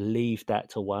be to leave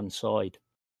that to one side.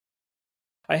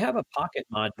 I have a Pocket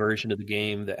Mod version of the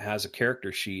game that has a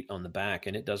character sheet on the back,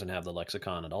 and it doesn't have the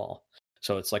lexicon at all.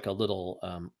 So it's like a little,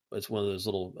 it's one of those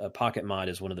little, Pocket Mod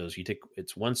is one of those,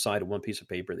 it's one side of one piece of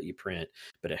paper that you print,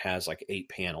 but it has like 8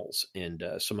 panels, and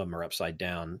some of them are upside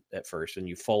down at first, and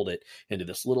you fold it into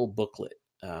this little booklet.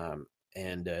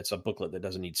 And it's a booklet that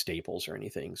doesn't need staples or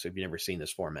anything. So if you've never seen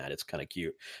this format, it's kind of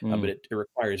cute. But it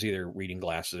requires either reading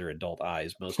glasses or adult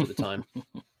eyes most of the time.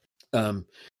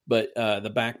 But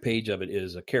the back page of it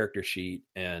is a character sheet,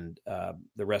 and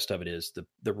the rest of it is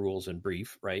the rules in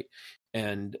brief, right?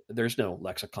 And there's no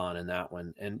lexicon in that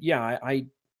one. And yeah, I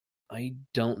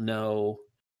don't know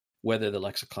whether the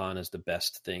lexicon is the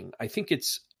best thing. I think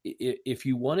if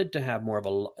you wanted to have more of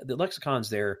the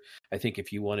lexicon's there, I think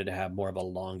if you wanted to have more of a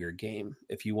longer game,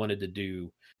 if you wanted to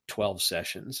do 12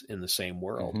 sessions in the same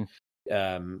world,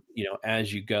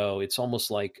 as you go, it's almost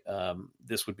like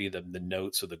this would be the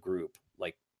notes of the group,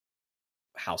 like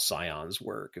how scions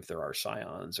work, if there are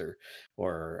scions,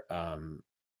 or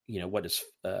what is,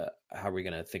 how are we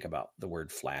going to think about the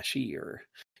word flashy, or,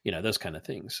 those kind of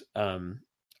things.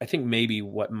 I think maybe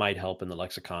what might help in the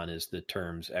lexicon is the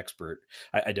terms expert.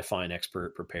 I define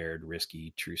expert, prepared,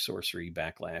 risky, true sorcery,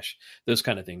 backlash. Those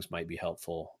kind of things might be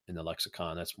helpful in the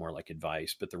lexicon. That's more like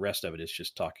advice, but the rest of it is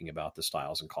just talking about the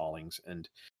styles and callings, and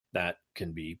that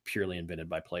can be purely invented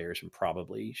by players and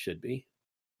probably should be.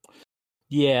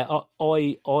 Yeah,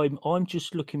 I'm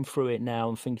just looking through it now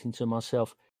and thinking to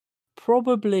myself,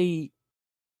 probably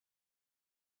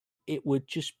it would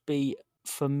just be,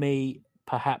 for me,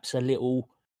 perhaps a little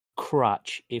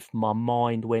crutch if my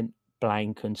mind went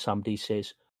blank and somebody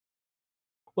says,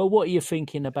 well, what are you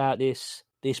thinking about this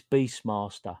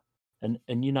Beastmaster? And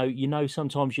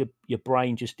sometimes your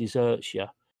brain just deserts you.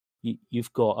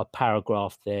 You've got a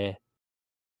paragraph there.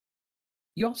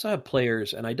 You also have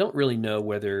players, and I don't really know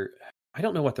I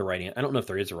don't know what I don't know if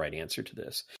there is a right answer to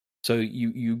this. So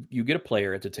you get a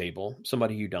player at the table,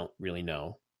 somebody you don't really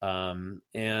know,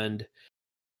 and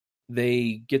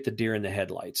they get the deer in the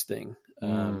headlights thing,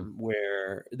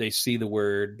 where they see the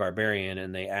word barbarian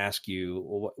and they ask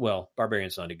you, well,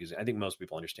 barbarian's not a good. I think most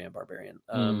people understand barbarian.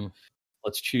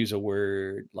 Let's choose a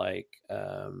word like,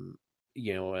 an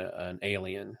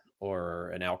alien or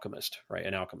an alchemist, right?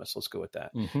 An alchemist. Let's go with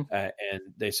that. And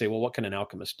they say, well, what can an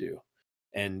alchemist do?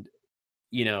 And,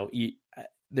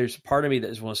 there's a part of me that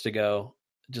just wants to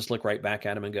just look right back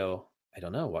at him and go, I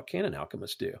don't know. What can an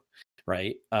alchemist do?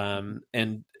 Right.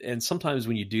 And sometimes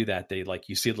when you do that, they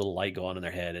you see a little light go on in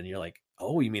their head and you're like,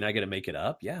 oh, you mean I got to make it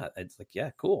up? Yeah. It's like, yeah,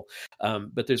 cool.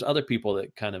 But there's other people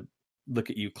that kind of look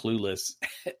at you clueless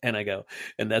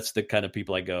and that's the kind of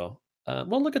people I go,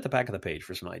 well, look at the back of the page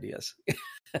for some ideas.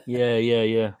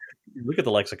 Yeah. Look at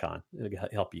the lexicon. It'll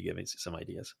help you give me some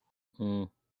ideas.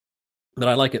 But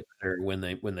I like it better when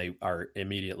they are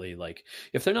immediately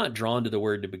if they're not drawn to the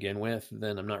word to begin with,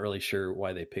 then I'm not really sure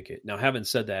why they pick it. Now, having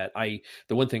said that,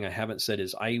 the one thing I haven't said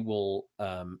is I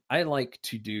like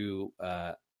to do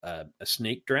a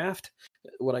snake draft,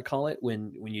 what I call it,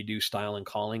 when you do style and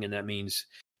calling, and that means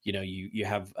you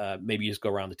have maybe you just go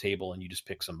around the table and you just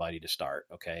pick somebody to start,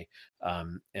 okay,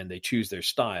 and they choose their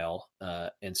style,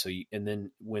 and then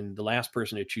when the last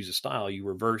person to choose a style, you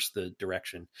reverse the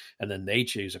direction, and then they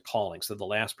choose a calling. So the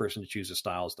last person to choose a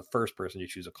style is the first person to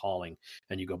choose a calling,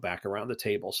 and you go back around the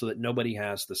table so that nobody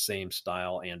has the same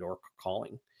style and or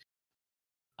calling.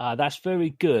 That's very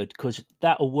good, because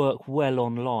that'll work well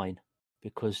online,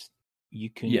 because you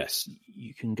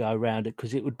can go around it,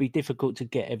 because it would be difficult to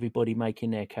get everybody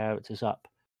making their characters up.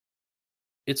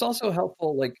 It's also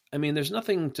helpful. There's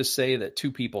nothing to say that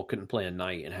two people couldn't play a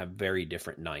knight and have very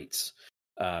different knights.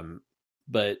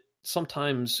 But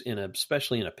sometimes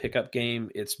especially in a pickup game,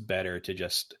 it's better to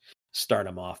just start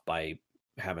them off by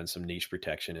having some niche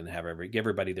protection and give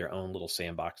everybody their own little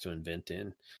sandbox to invent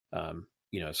in,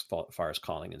 as far as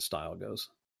calling and style goes.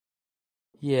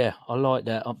 Yeah, I like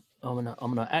that. I'm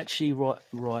gonna actually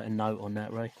write a note on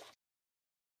that, Ray.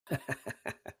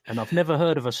 And I've never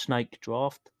heard of a snake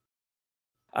draft.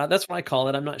 That's what I call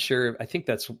it. I'm not sure. I think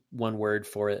that's one word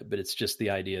for it, but it's just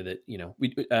the idea that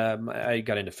I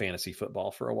got into fantasy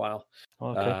football for a while,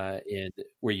 and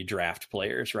where you draft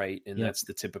players, right? And that's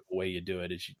the typical way you do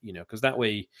it, is because that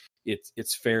way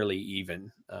it's fairly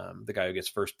even. The guy who gets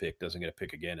first pick doesn't get a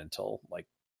pick again until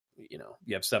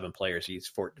you have 7 players.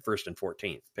 He's first and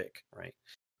 14th pick, right?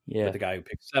 Yeah. But the guy who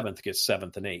picks 7th gets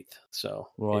 7th and 8th. So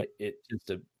it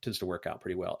tends to work out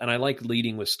pretty well. And I like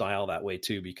leading with style that way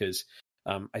too, because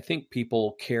I think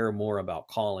people care more about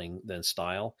calling than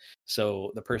style.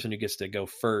 So the person who gets to go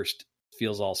first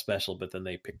feels all special, but then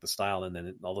they pick the style, and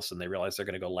then all of a sudden they realize they're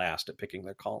going to go last at picking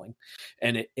their calling.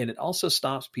 And it also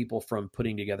stops people from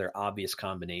putting together obvious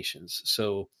combinations.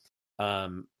 So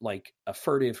like a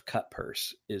furtive cut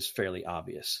purse is fairly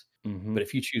obvious. But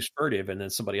if you choose furtive and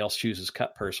then somebody else chooses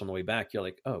cut purse on the way back, you're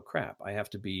like, oh crap, I have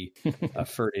to be a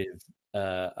furtive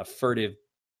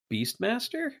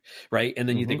Beastmaster, right? And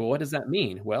then you think, well, what does that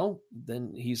mean? Well,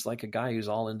 then he's like a guy who's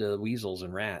all into weasels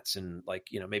and rats, and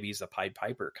maybe he's a Pied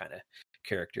Piper kind of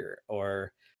character.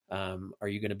 Or are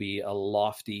you going to be a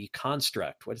lofty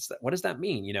construct? What does that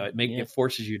mean? It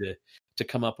forces you to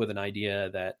come up with an idea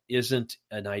that isn't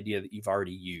an idea that you've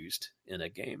already used in a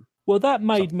game. Well, that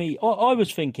made me. I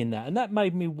was thinking that, and that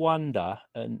made me wonder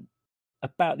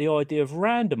about the idea of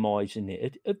randomizing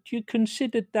it. Have you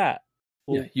considered that?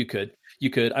 Yeah, you could.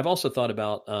 I've also thought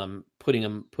about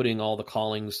putting all the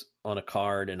callings on a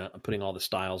card and putting all the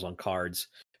styles on cards,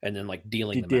 and then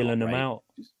dealing them out.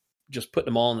 Just putting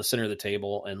them all in the center of the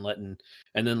table and letting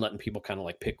people kind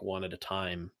of pick one at a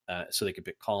time, so they could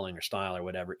pick calling or style or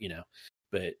whatever,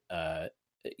 But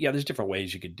yeah, there's different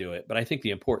ways you could do it, but I think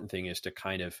the important thing is to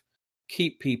kind of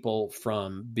keep people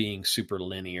from being super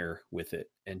linear with it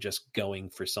and just going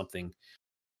for something,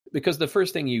 because the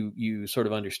first thing you sort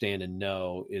of understand and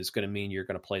know is going to mean you're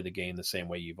going to play the game the same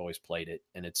way you've always played it,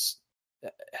 and it's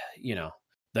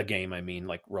the game, I mean,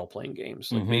 like role-playing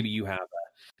games. Like maybe you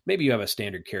have a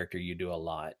standard character you do a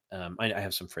lot. I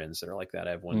have some friends that are like that.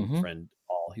 I have one friend,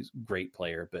 Paul. He's a great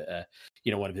player, but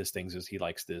one of his things is he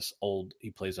likes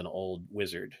he plays an old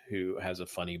wizard who has a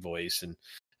funny voice and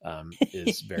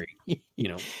is very,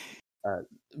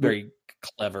 very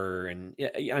clever. And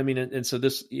I mean, and so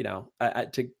this,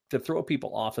 to throw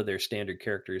people off of their standard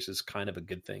characters is kind of a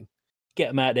good thing. Get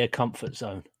them out of their comfort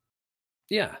zone.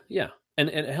 Yeah. Yeah. And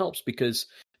it helps because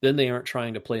then they aren't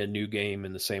trying to play a new game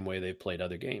in the same way they've played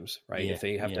other games, right? Yeah, if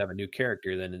they have to have a new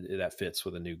character, then that fits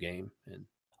with a new game. And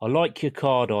I like your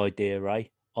card idea, Ray.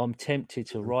 I'm tempted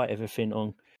to write everything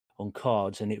on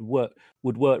cards, and it would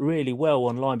work really well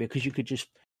online, because you could just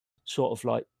sort of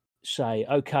like say,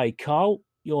 okay, Carl,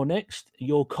 you're next.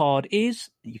 Your card is,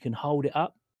 you can hold it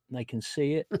up and they can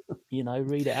see it,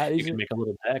 read it out. You can make a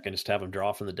little deck and just have them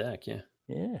draw from the deck. Yeah.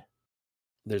 Yeah.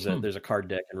 There's a card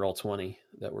deck in Roll20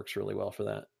 that works really well for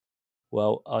that.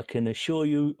 Well, I can assure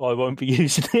you I won't be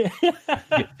using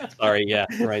it. Sorry, yeah,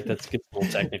 right. That gets a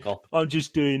little technical. I'm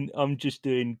just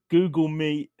doing Google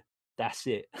Meet. That's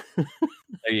it. There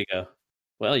you go.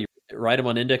 Well, you write them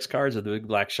on index cards with a big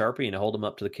black Sharpie and hold them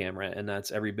up to the camera, and that's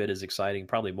every bit as exciting,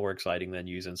 probably more exciting than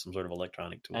using some sort of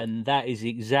electronic tool. And that is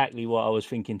exactly what I was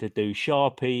thinking to do.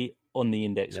 Sharpie on the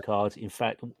index cards. In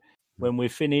fact, when we're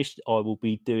finished, I will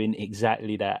be doing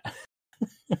exactly that.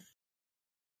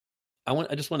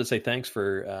 I just want to say thanks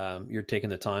for you're taking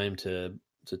the time to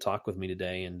talk with me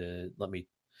today and to let me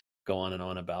go on and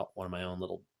on about one of my own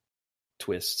little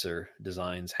twists or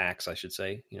designs, hacks, I should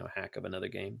say, hack of another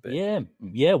game. But yeah.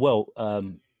 Well,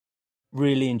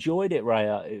 really enjoyed it, Ray.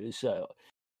 It was,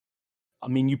 I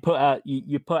mean, you put out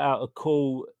a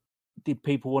call. Did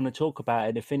people want to talk about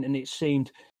anything? And it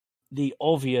seemed the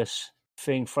obvious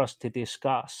thing for us to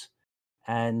discuss.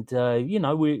 And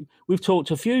we've talked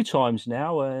a few times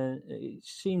now. It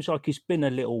seems like it's been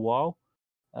a little while,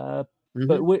 but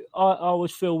I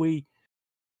always feel we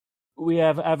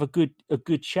have a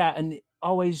good chat, and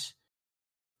always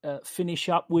finish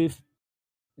up with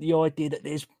the idea that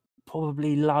there's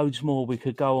probably loads more we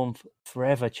could go on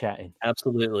forever chatting.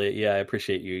 Absolutely, yeah. I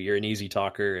appreciate you. You're an easy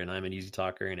talker, and I'm an easy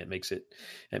talker, and it makes it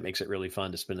really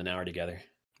fun to spend an hour together.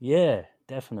 Yeah,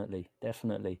 definitely.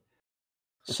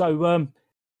 So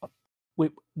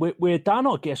we're done,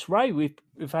 I guess, Ray. We've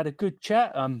had a good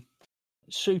chat.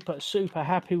 Super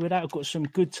happy with that. I've got some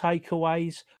good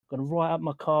takeaways. I'm going to write up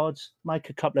my cards, make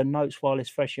a couple of notes while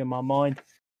it's fresh in my mind,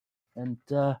 and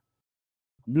I'm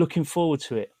looking forward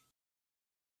to it.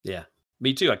 Yeah,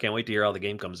 me too. I can't wait to hear how the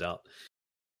game comes out.